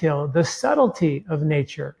great detail the subtlety of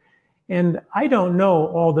nature. And I don't know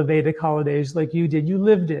all the Vedic holidays like you did. You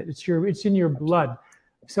lived it. It's in your blood.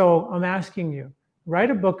 So I'm asking you,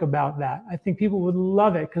 write a book about that. I think people would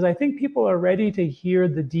love it because I think people are ready to hear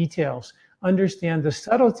the details, understand the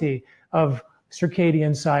subtlety of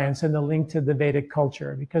circadian science and the link to the Vedic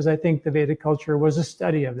culture, because I think the Vedic culture was a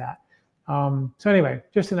study of that. So anyway,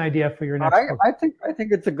 just an idea for your next book. I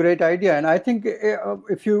think it's a great idea, and I think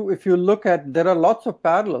if you look at, there are lots of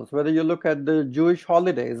parallels. Whether you look at the Jewish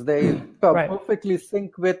holidays, they perfectly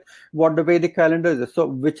sync with what the Vedic calendar is. So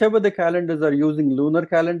whichever the calendars are using, lunar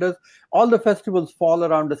calendars, all the festivals fall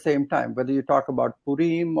around the same time. Whether you talk about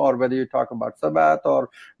Purim or whether you talk about Sabbath or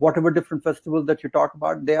whatever different festivals that you talk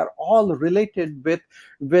about, they are all related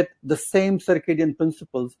with the same circadian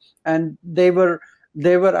principles, and they were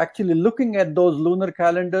actually looking at those lunar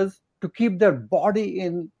calendars to keep their body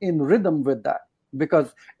in rhythm with that.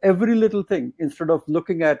 Because every little thing, instead of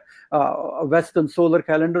looking at a Western solar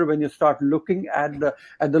calendar, when you start looking at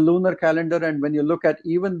the lunar calendar, and when you look at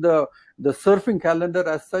even the surfing calendar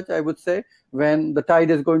as such, I would say, when the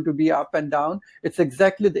tide is going to be up and down, it's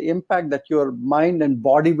exactly the impact that your mind and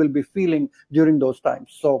body will be feeling during those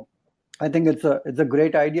times. So I think it's a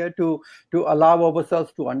great idea to allow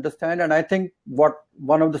ourselves to understand. And I think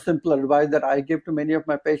one of the simple advice that I give to many of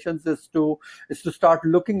my patients is to start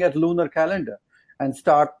looking at lunar calendar and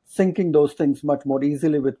start syncing those things much more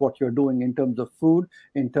easily with what you're doing in terms of food,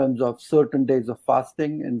 in terms of certain days of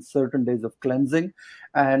fasting and certain days of cleansing,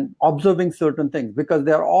 and observing certain things, because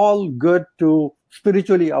they're all good to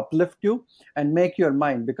spiritually uplift you and make your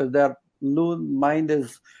mind, because their mind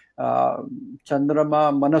is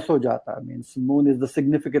Chandrama Manaso Jata, means moon is the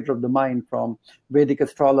significant of the mind from Vedic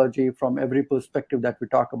astrology, from every perspective that we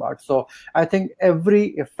talk about. So I think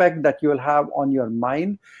every effect that you will have on your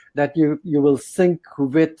mind, that you will sync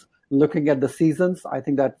with looking at the seasons, I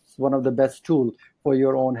think that's one of the best tools for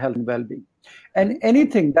your own health and well-being. And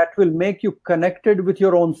anything that will make you connected with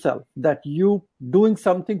your own self, that you doing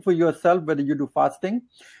something for yourself, whether you do fasting,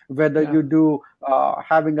 whether you do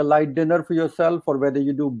having a light dinner for yourself, or whether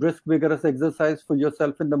you do brisk, vigorous exercise for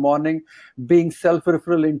yourself in the morning, being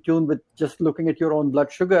self-referral in tune with just looking at your own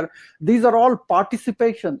blood sugar, these are all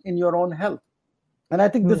participation in your own health. And I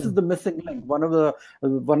think this is the missing link. One of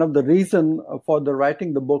the reason for the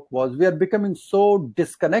writing the book was we are becoming so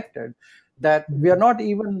disconnected that we are not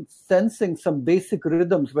even sensing some basic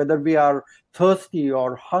rhythms, whether we are thirsty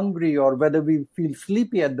or hungry or whether we feel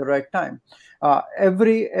sleepy at the right time.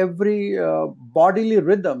 Every bodily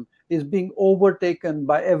rhythm is being overtaken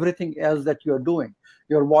by everything else that you're doing.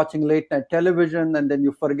 You're watching late night television and then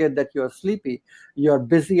you forget that you're sleepy. You're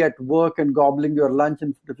busy at work and gobbling your lunch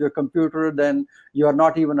in front of your computer. Then you're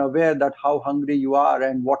not even aware that how hungry you are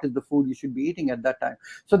and what is the food you should be eating at that time.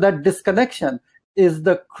 So that disconnection is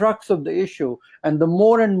the crux of the issue. And the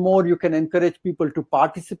more and more you can encourage people to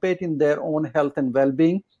participate in their own health and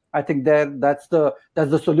well-being, I think that's the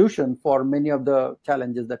solution for many of the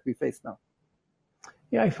challenges that we face now.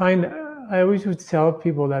 Yeah, I always would tell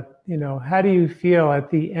people that, how do you feel at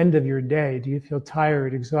the end of your day? Do you feel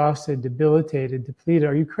tired, exhausted, debilitated, depleted?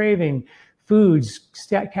 Are you craving foods,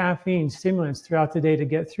 caffeine, stimulants throughout the day to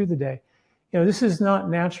get through the day? This is not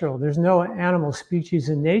natural. There's no animal species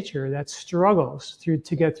in nature that struggles to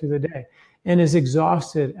get through the day and is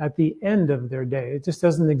exhausted at the end of their day. It just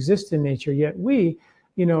doesn't exist in nature. Yet we,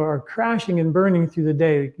 are crashing and burning through the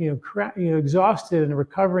day, exhausted and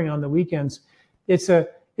recovering on the weekends. It's an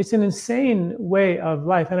insane way of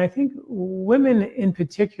life. And I think women in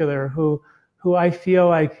particular who I feel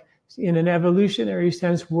like in an evolutionary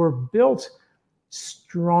sense were built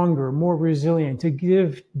stronger, more resilient to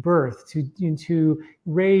give birth, to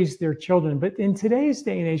raise their children. But in today's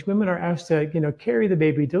day and age, women are asked to, carry the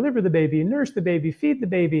baby, deliver the baby, nurse the baby, feed the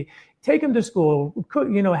baby, take them to school, cook,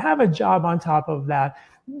 have a job on top of that.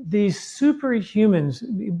 These superhumans,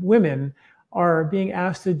 women, are being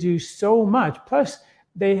asked to do so much. Plus,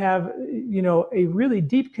 they have, a really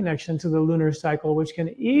deep connection to the lunar cycle, which can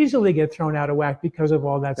easily get thrown out of whack because of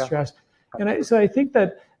all that stress. And so I think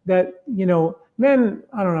that men,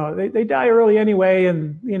 I don't know, they die early anyway.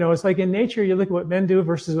 And, it's like in nature, you look at what men do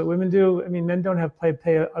versus what women do. I mean, men don't have play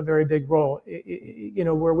a very big role,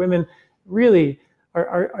 where women really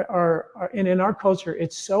are and in our culture,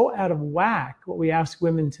 it's so out of whack what we ask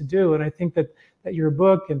women to do. And I think that your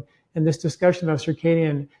book and this discussion of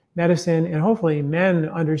circadian medicine and hopefully men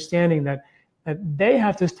understanding that they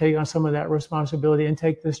have to take on some of that responsibility and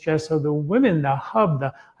take the stress. So the women, the hub,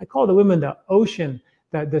 I call the women the ocean,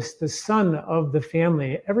 the sun of the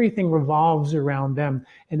family, everything revolves around them.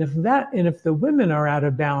 And if the women are out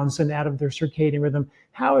of balance and out of their circadian rhythm,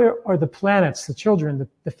 how are the planets, the children,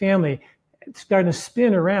 the family starting to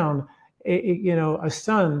spin around a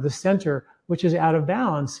sun, the center, which is out of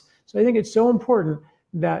balance? So I think it's so important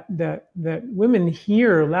that women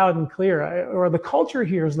hear loud and clear, or the culture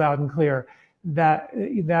hears loud and clear, that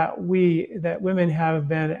women have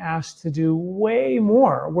been asked to do way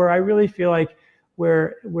more. Where I really feel like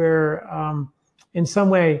where in some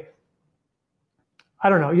way, I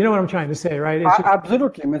don't know, you know what I'm trying to say, right?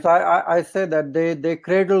 Absolutely. I say that they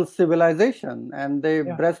cradle civilization and they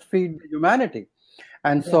breastfeed humanity.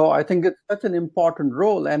 And so I think it's such an important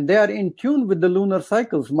role, and they are in tune with the lunar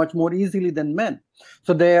cycles much more easily than men.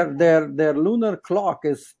 So their lunar clock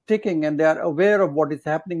is ticking, and they are aware of what is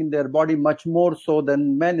happening in their body much more so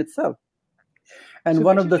than men itself. And so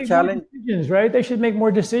one of the challenges, right? They should make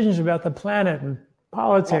more decisions about the planet and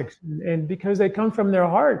politics, and because they come from their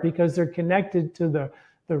heart, because they're connected to the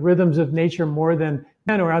rhythms of nature more than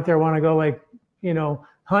men who are out there want to go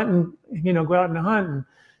hunt and go out and hunt. And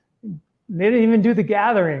they didn't even do the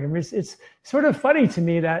gathering. I mean, it's sort of funny to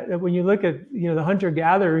me that when you look at the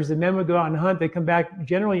hunter-gatherers, the men would go out and hunt. They come back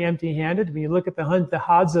generally empty-handed. When you look at the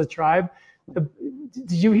Hadza tribe,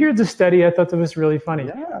 did you hear the study? I thought that was really funny.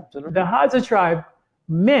 Yeah, absolutely. The Hadza tribe,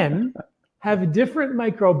 men have a different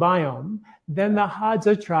microbiome than the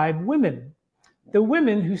Hadza tribe women. The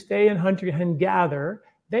women who stay in hunter and gather,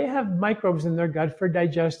 they have microbes in their gut for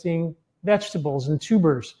digesting vegetables and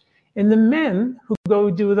tubers. And the men who go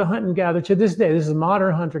do the hunt and gather to this day, this is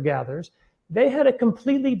modern hunter-gatherers, they had a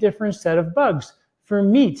completely different set of bugs for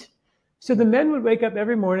meat. So the men would wake up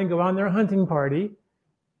every morning, go on their hunting party,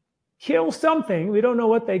 kill something, we don't know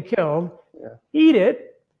what they killed, eat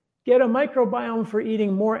it, get a microbiome for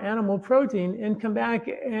eating more animal protein, and come back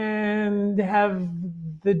and have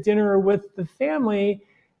the dinner with the family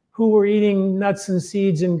who were eating nuts and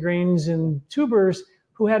seeds and grains and tubers,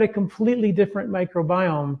 who had a completely different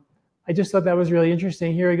microbiome. I just thought that was really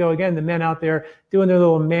interesting. Here we go again, the men out there doing their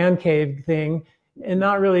little man cave thing and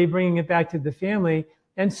not really bringing it back to the family.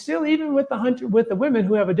 And still, even with the women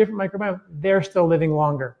who have a different microbiome, they're still living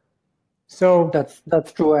longer. So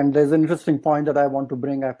that's true, and there's an interesting point that I want to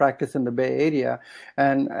bring. I practice in the Bay Area,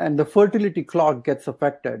 and the fertility clock gets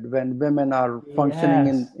affected when women are functioning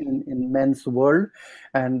in men's world,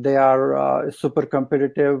 and they are super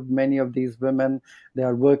competitive. Many of these women, they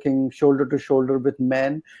are working shoulder to shoulder with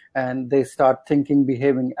men, and they start thinking,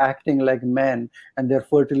 behaving, acting like men, and their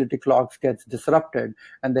fertility clocks gets disrupted,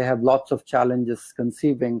 and they have lots of challenges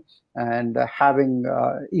conceiving and having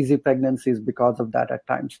easy pregnancies because of that at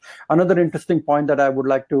times. Another interesting point that I would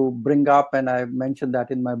like to bring up, and I mentioned that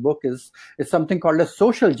in my book, is something called a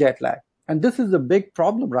social jet lag. And this is a big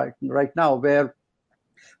problem right now, where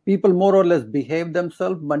people more or less behave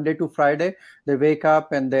themselves Monday to Friday. They wake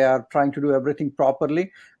up and they are trying to do everything properly.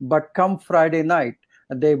 But come Friday night,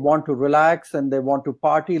 they want to relax and they want to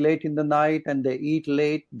party late in the night, and they eat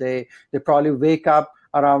late. They probably wake up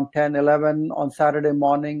around 10, 11 on Saturday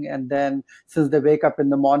morning. And then since they wake up in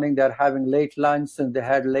the morning, they're having late lunch. Since they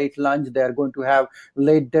had late lunch, they're going to have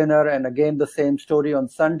late dinner. And again, the same story on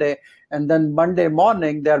Sunday. And then Monday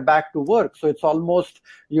morning, they're back to work. So it's almost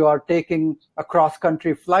you are taking a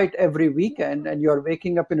cross-country flight every weekend, and you're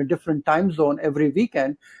waking up in a different time zone every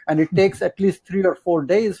weekend. And it takes at least 3 or 4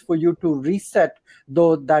 days for you to reset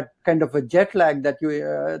that kind of a jet lag that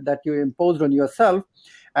you imposed on yourself.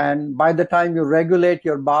 And by the time you regulate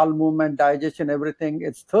your bowel movement, digestion, everything,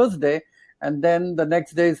 it's Thursday. And then the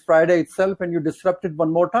next day is Friday itself, and you disrupt it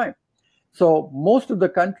one more time. So most of the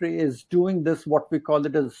country is doing this, what we call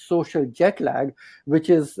it as social jet lag, which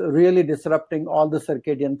is really disrupting all the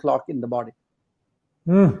circadian clock in the body.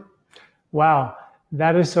 Wow,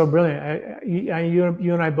 that is so brilliant.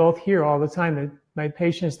 You and I both hear all the time that my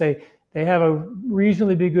patients, they have a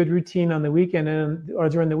reasonably good routine on the weekend or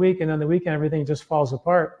during the week, and on the weekend everything just falls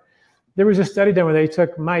apart. There was a study done where they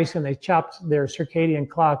took mice and they chopped their circadian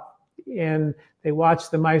clock, and they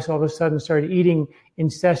watched the mice all of a sudden started eating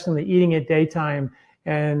incessantly, eating at daytime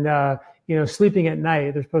and sleeping at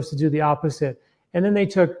night. They're supposed to do the opposite. And then they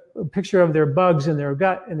took a picture of their bugs in their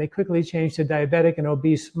gut, and they quickly changed to diabetic and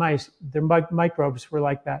obese mice. Their microbes were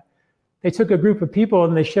like that. They took a group of people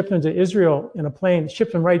and they shipped them to Israel in a plane,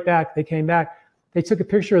 shipped them right back. They came back. They took a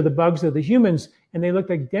picture of the bugs of the humans, and they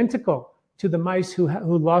looked identical to the mice who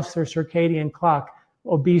lost their circadian clock,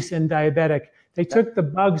 obese and diabetic. They took the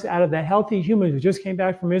bugs out of the healthy humans who just came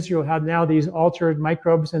back from Israel, had now these altered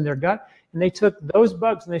microbes in their gut, and they took those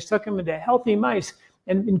bugs and they stuck them into healthy mice.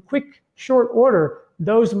 And in quick, short order,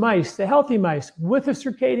 those mice, the healthy mice with the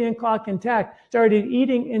circadian clock intact, started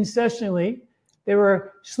eating incessantly. They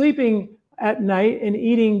were sleeping at night and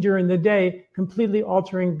eating during the day, completely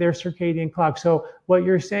altering their circadian clock. So what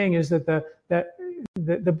you're saying is that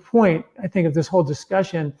the point, I think, of this whole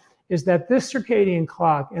discussion is that this circadian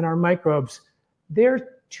clock and our microbes,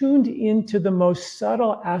 they're tuned into the most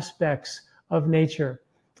subtle aspects of nature.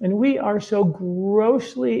 And we are so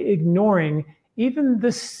grossly ignoring even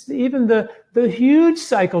the huge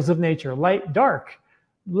cycles of nature, light, dark,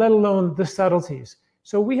 let alone the subtleties.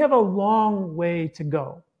 So we have a long way to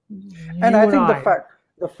go. And I think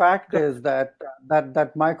the fact is that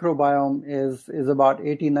microbiome is about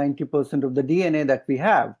 80-90% of the DNA that we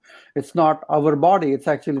have. It's not our body, it's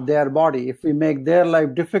actually their body. If we make their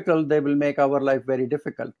life difficult, they will make our life very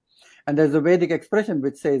difficult. And there's a Vedic expression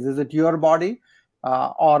which says, is it your body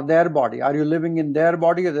or their body? Are you living in their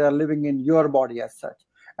body, or they are living in your body as such?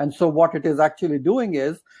 And so what it is actually doing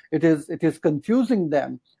is, it is confusing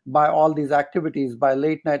them by all these activities, by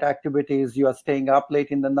late night activities. You are staying up late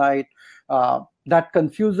in the night. That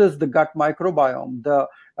confuses the gut microbiome.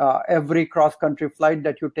 Every cross-country flight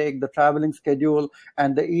that you take, the traveling schedule,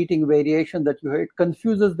 and the eating variation that you hit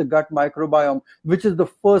confuses the gut microbiome, which is the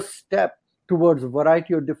first step towards a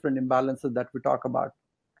variety of different imbalances that we talk about.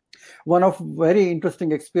 One of very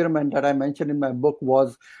interesting experiment that I mentioned in my book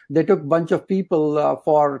was they took a bunch of people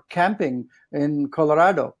for camping in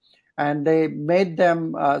Colorado, and they made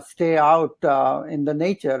them stay out in the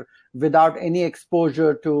nature without any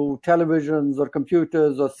exposure to televisions or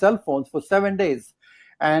computers or cell phones for 7 days.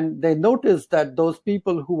 And they noticed that those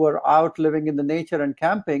people who were out living in the nature and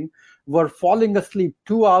camping were falling asleep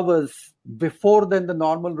 2 hours before than the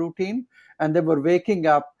normal routine, and they were waking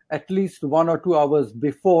up at least 1 or 2 hours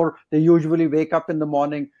before they usually wake up in the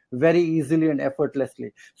morning, very easily and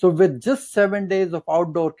effortlessly. So with just 7 days of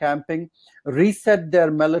outdoor camping, reset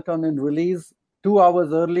their melatonin release 2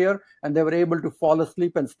 hours earlier, and they were able to fall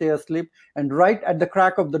asleep and stay asleep. And right at the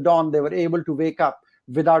crack of the dawn, they were able to wake up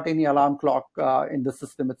without any alarm clock in the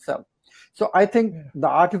system itself. So I think the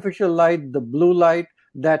artificial light, the blue light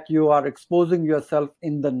that you are exposing yourself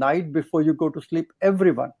in the night before you go to sleep,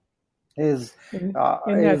 everyone in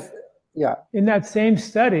that same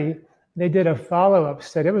study, they did a follow-up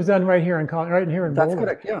study. It was done right here in Boulder. That's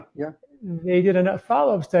correct. Yeah, yeah. They did a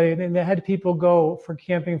follow-up study, and they had people go for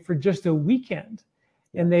camping for just a weekend,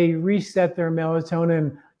 and they reset their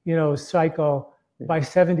melatonin, cycle by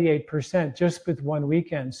 78% just with one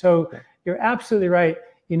weekend. So you're absolutely right.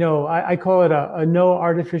 I call it a no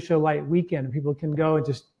artificial light weekend. People can go and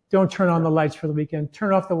just don't turn on the lights for the weekend,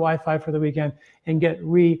 turn off the Wi-Fi for the weekend, and get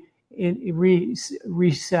reset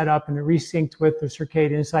up and resynced with the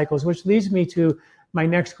circadian cycles, which leads me to my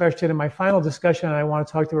next question and my final discussion I want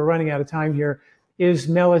to talk to. We're running out of time here. Is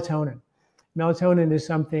melatonin. Melatonin is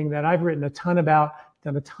something that I've written a ton about,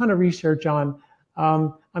 done a ton of research on.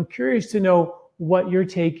 I'm curious to know what your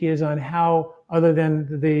take is on how, other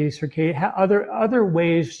than the circadian, other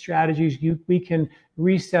ways, strategies we can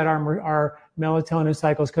reset our melatonin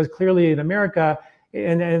cycles. Because clearly in America,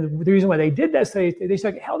 and the reason why they did that study, they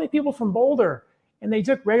took healthy people from Boulder, and they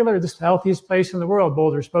took this healthiest place in the world,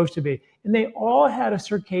 Boulder is supposed to be, and they all had a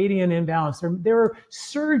circadian imbalance. They were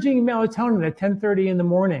surging melatonin at 10:30 in the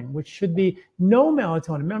morning, which should be no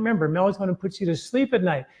melatonin. Remember, melatonin puts you to sleep at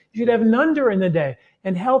night. You should have none during the day.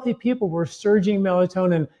 And healthy people were surging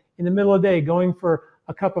melatonin in the middle of the day, going for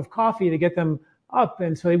a cup of coffee to get them up,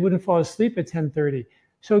 and so they wouldn't fall asleep at 10:30.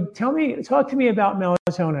 So talk to me about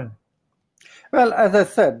melatonin. Well, as I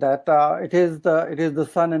said, that it is the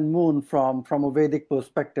sun and moon from a Vedic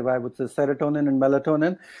perspective. I would say serotonin and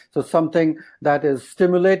melatonin. So something that is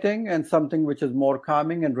stimulating and something which is more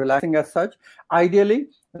calming and relaxing as such. Ideally,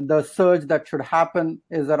 the surge that should happen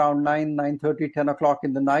is around 9:30, 10 o'clock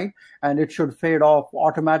in the night, and it should fade off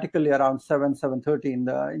automatically around 7:30 in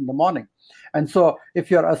the morning. And so if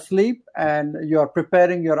you're asleep and you're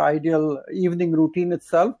preparing your ideal evening routine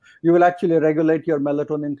itself, you will actually regulate your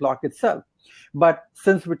melatonin clock itself. But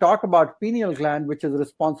since we talk about pineal gland, which is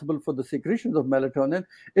responsible for the secretions of melatonin,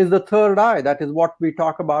 is the third eye. That is what we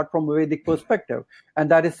talk about from a Vedic perspective. And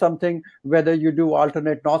that is something, whether you do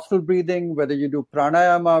alternate nostril breathing, whether you do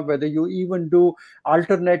pranayama, whether you even do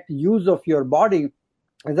alternate use of your body,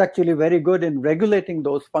 is actually very good in regulating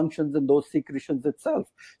those functions and those secretions itself.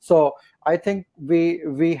 So I think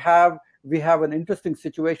we have an interesting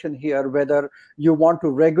situation here, whether you want to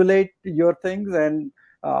regulate your things, and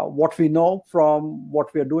what we know from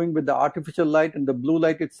what we are doing with the artificial light and the blue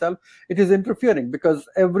light itself, it is interfering, because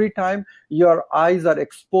every time your eyes are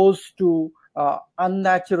exposed to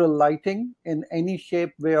unnatural lighting in any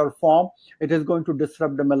shape, way, or form, it is going to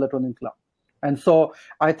disrupt the melatonin clock. And so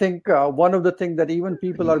I think one of the things that even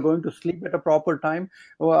people are going to sleep at a proper time,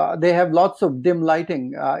 they have lots of dim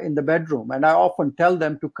lighting in the bedroom. And I often tell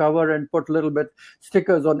them to cover and put little bit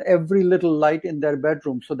stickers on every little light in their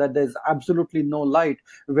bedroom, so that there's absolutely no light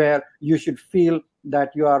where you should feel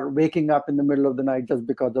that you are waking up in the middle of the night just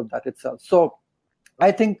because of that itself. So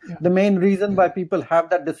I think the main reason why people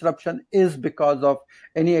have that disruption is because of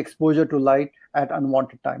any exposure to light at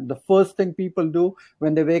unwanted time. The first thing people do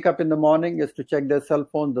when they wake up in the morning is to check their cell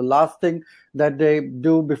phone. The last thing that they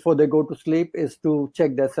do before they go to sleep is to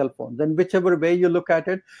check their cell phones. And whichever way you look at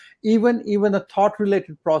it, even a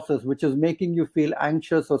thought-related process, which is making you feel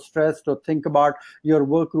anxious or stressed or think about your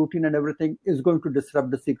work routine and everything, is going to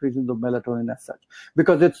disrupt the secretions of melatonin as such.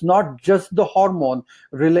 Because it's not just the hormone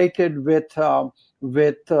related with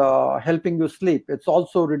helping you sleep. It's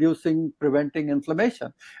also preventing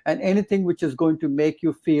inflammation, and anything which is going to make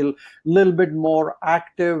you feel a little bit more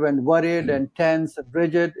active and worried and tense and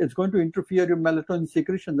rigid, it's going to interfere your melatonin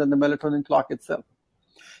secretions and the melatonin clock itself.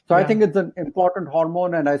 So I think it's an important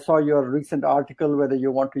hormone, and I saw your recent article, whether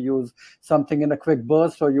you want to use something in a quick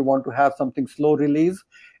burst or you want to have something slow release.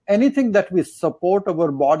 Anything that we support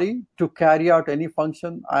our body to carry out any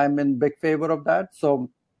function, I'm in big favor of that.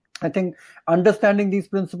 So I think understanding these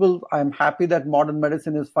principles, I'm happy that modern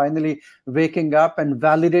medicine is finally waking up and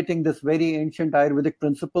validating this very ancient Ayurvedic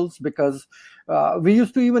principles, because we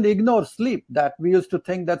used to even ignore sleep, that we used to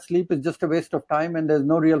think that sleep is just a waste of time and there's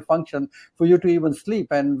no real function for you to even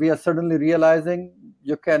sleep. And we are suddenly realizing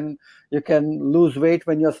you can lose weight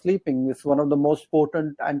when you're sleeping. It's one of the most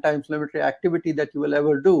potent anti-inflammatory activity that you will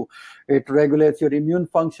ever do. It regulates your immune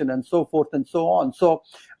function and so forth and so on. So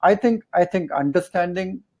I think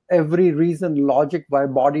understanding every reason, logic why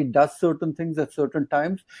body does certain things at certain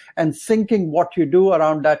times, and syncing what you do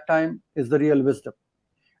around that time is the real wisdom.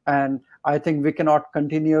 And I think we cannot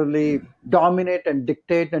continually dominate and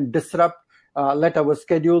dictate and disrupt, let our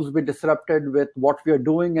schedules be disrupted with what we are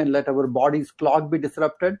doing, and let our body's clock be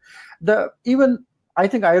disrupted. I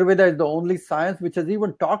think Ayurveda is the only science which has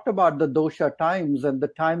even talked about the dosha times and the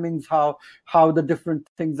timings, how the different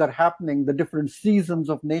things are happening, the different seasons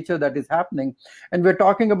of nature that is happening. And we're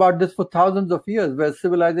talking about this for thousands of years, where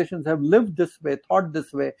civilizations have lived this way, thought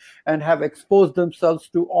this way, and have exposed themselves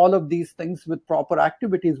to all of these things with proper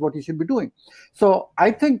activities, what you should be doing. So I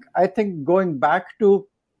think going back to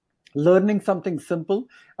learning something simple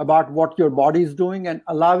about what your body is doing and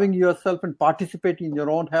allowing yourself and participating in your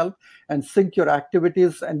own health and sync your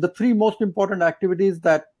activities. And the three most important activities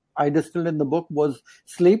that I distilled in the book was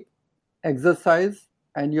sleep, exercise,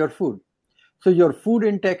 and your food. So your food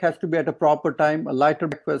intake has to be at a proper time, a lighter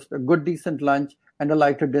breakfast, a good decent lunch, and a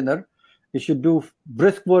lighter dinner. You should do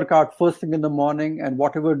brisk workout first thing in the morning, and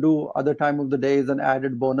whatever do other time of the day is an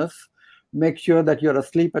added bonus. Make sure that you're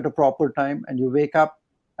asleep at a proper time and you wake up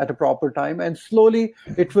at a proper time, and slowly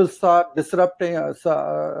it will start disrupting,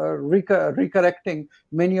 recorrecting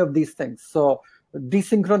many of these things. So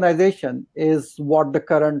desynchronization is what the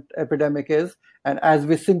current epidemic is. And as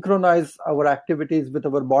we synchronize our activities with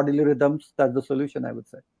our bodily rhythms, that's the solution, I would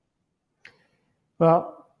say.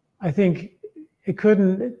 Well, I think it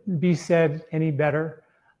couldn't be said any better.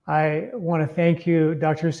 I want to thank you,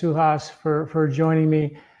 Dr. Suhas, for joining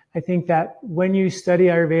me. I think that when you study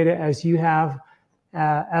Ayurveda as you have,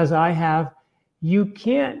 as I have, you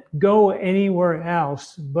can't go anywhere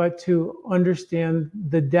else but to understand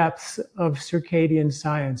the depths of circadian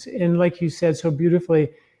science. And like you said so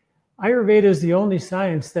beautifully, Ayurveda is the only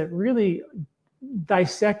science that really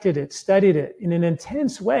dissected it, studied it in an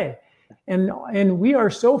intense way. And we are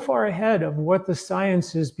so far ahead of what the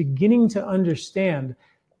science is beginning to understand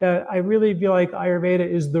that I really feel like Ayurveda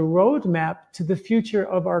is the roadmap to the future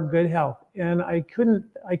of our good health. And I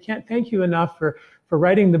can't thank you enough for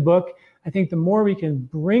writing the book. I think the more we can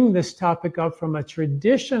bring this topic up from a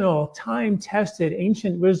traditional, time-tested,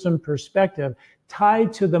 ancient wisdom perspective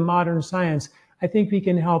tied to the modern science, I think we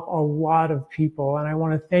can help a lot of people. And I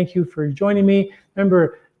want to thank you for joining me.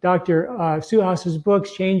 Remember, Dr. Suhas's book,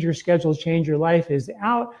 Change Your Schedule, Change Your Life, is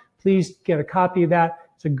out. Please get a copy of that.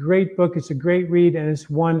 It's a great book. It's a great read, and it's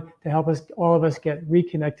one to help us, all of us, get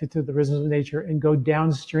reconnected to the rhythms of nature and go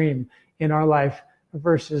downstream in our life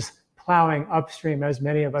versus plowing upstream, as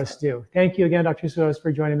many of us do. Thank you again, Dr. Suhas,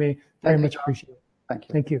 for joining me. Very much appreciated. Thank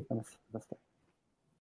you. Thank you. Namaste.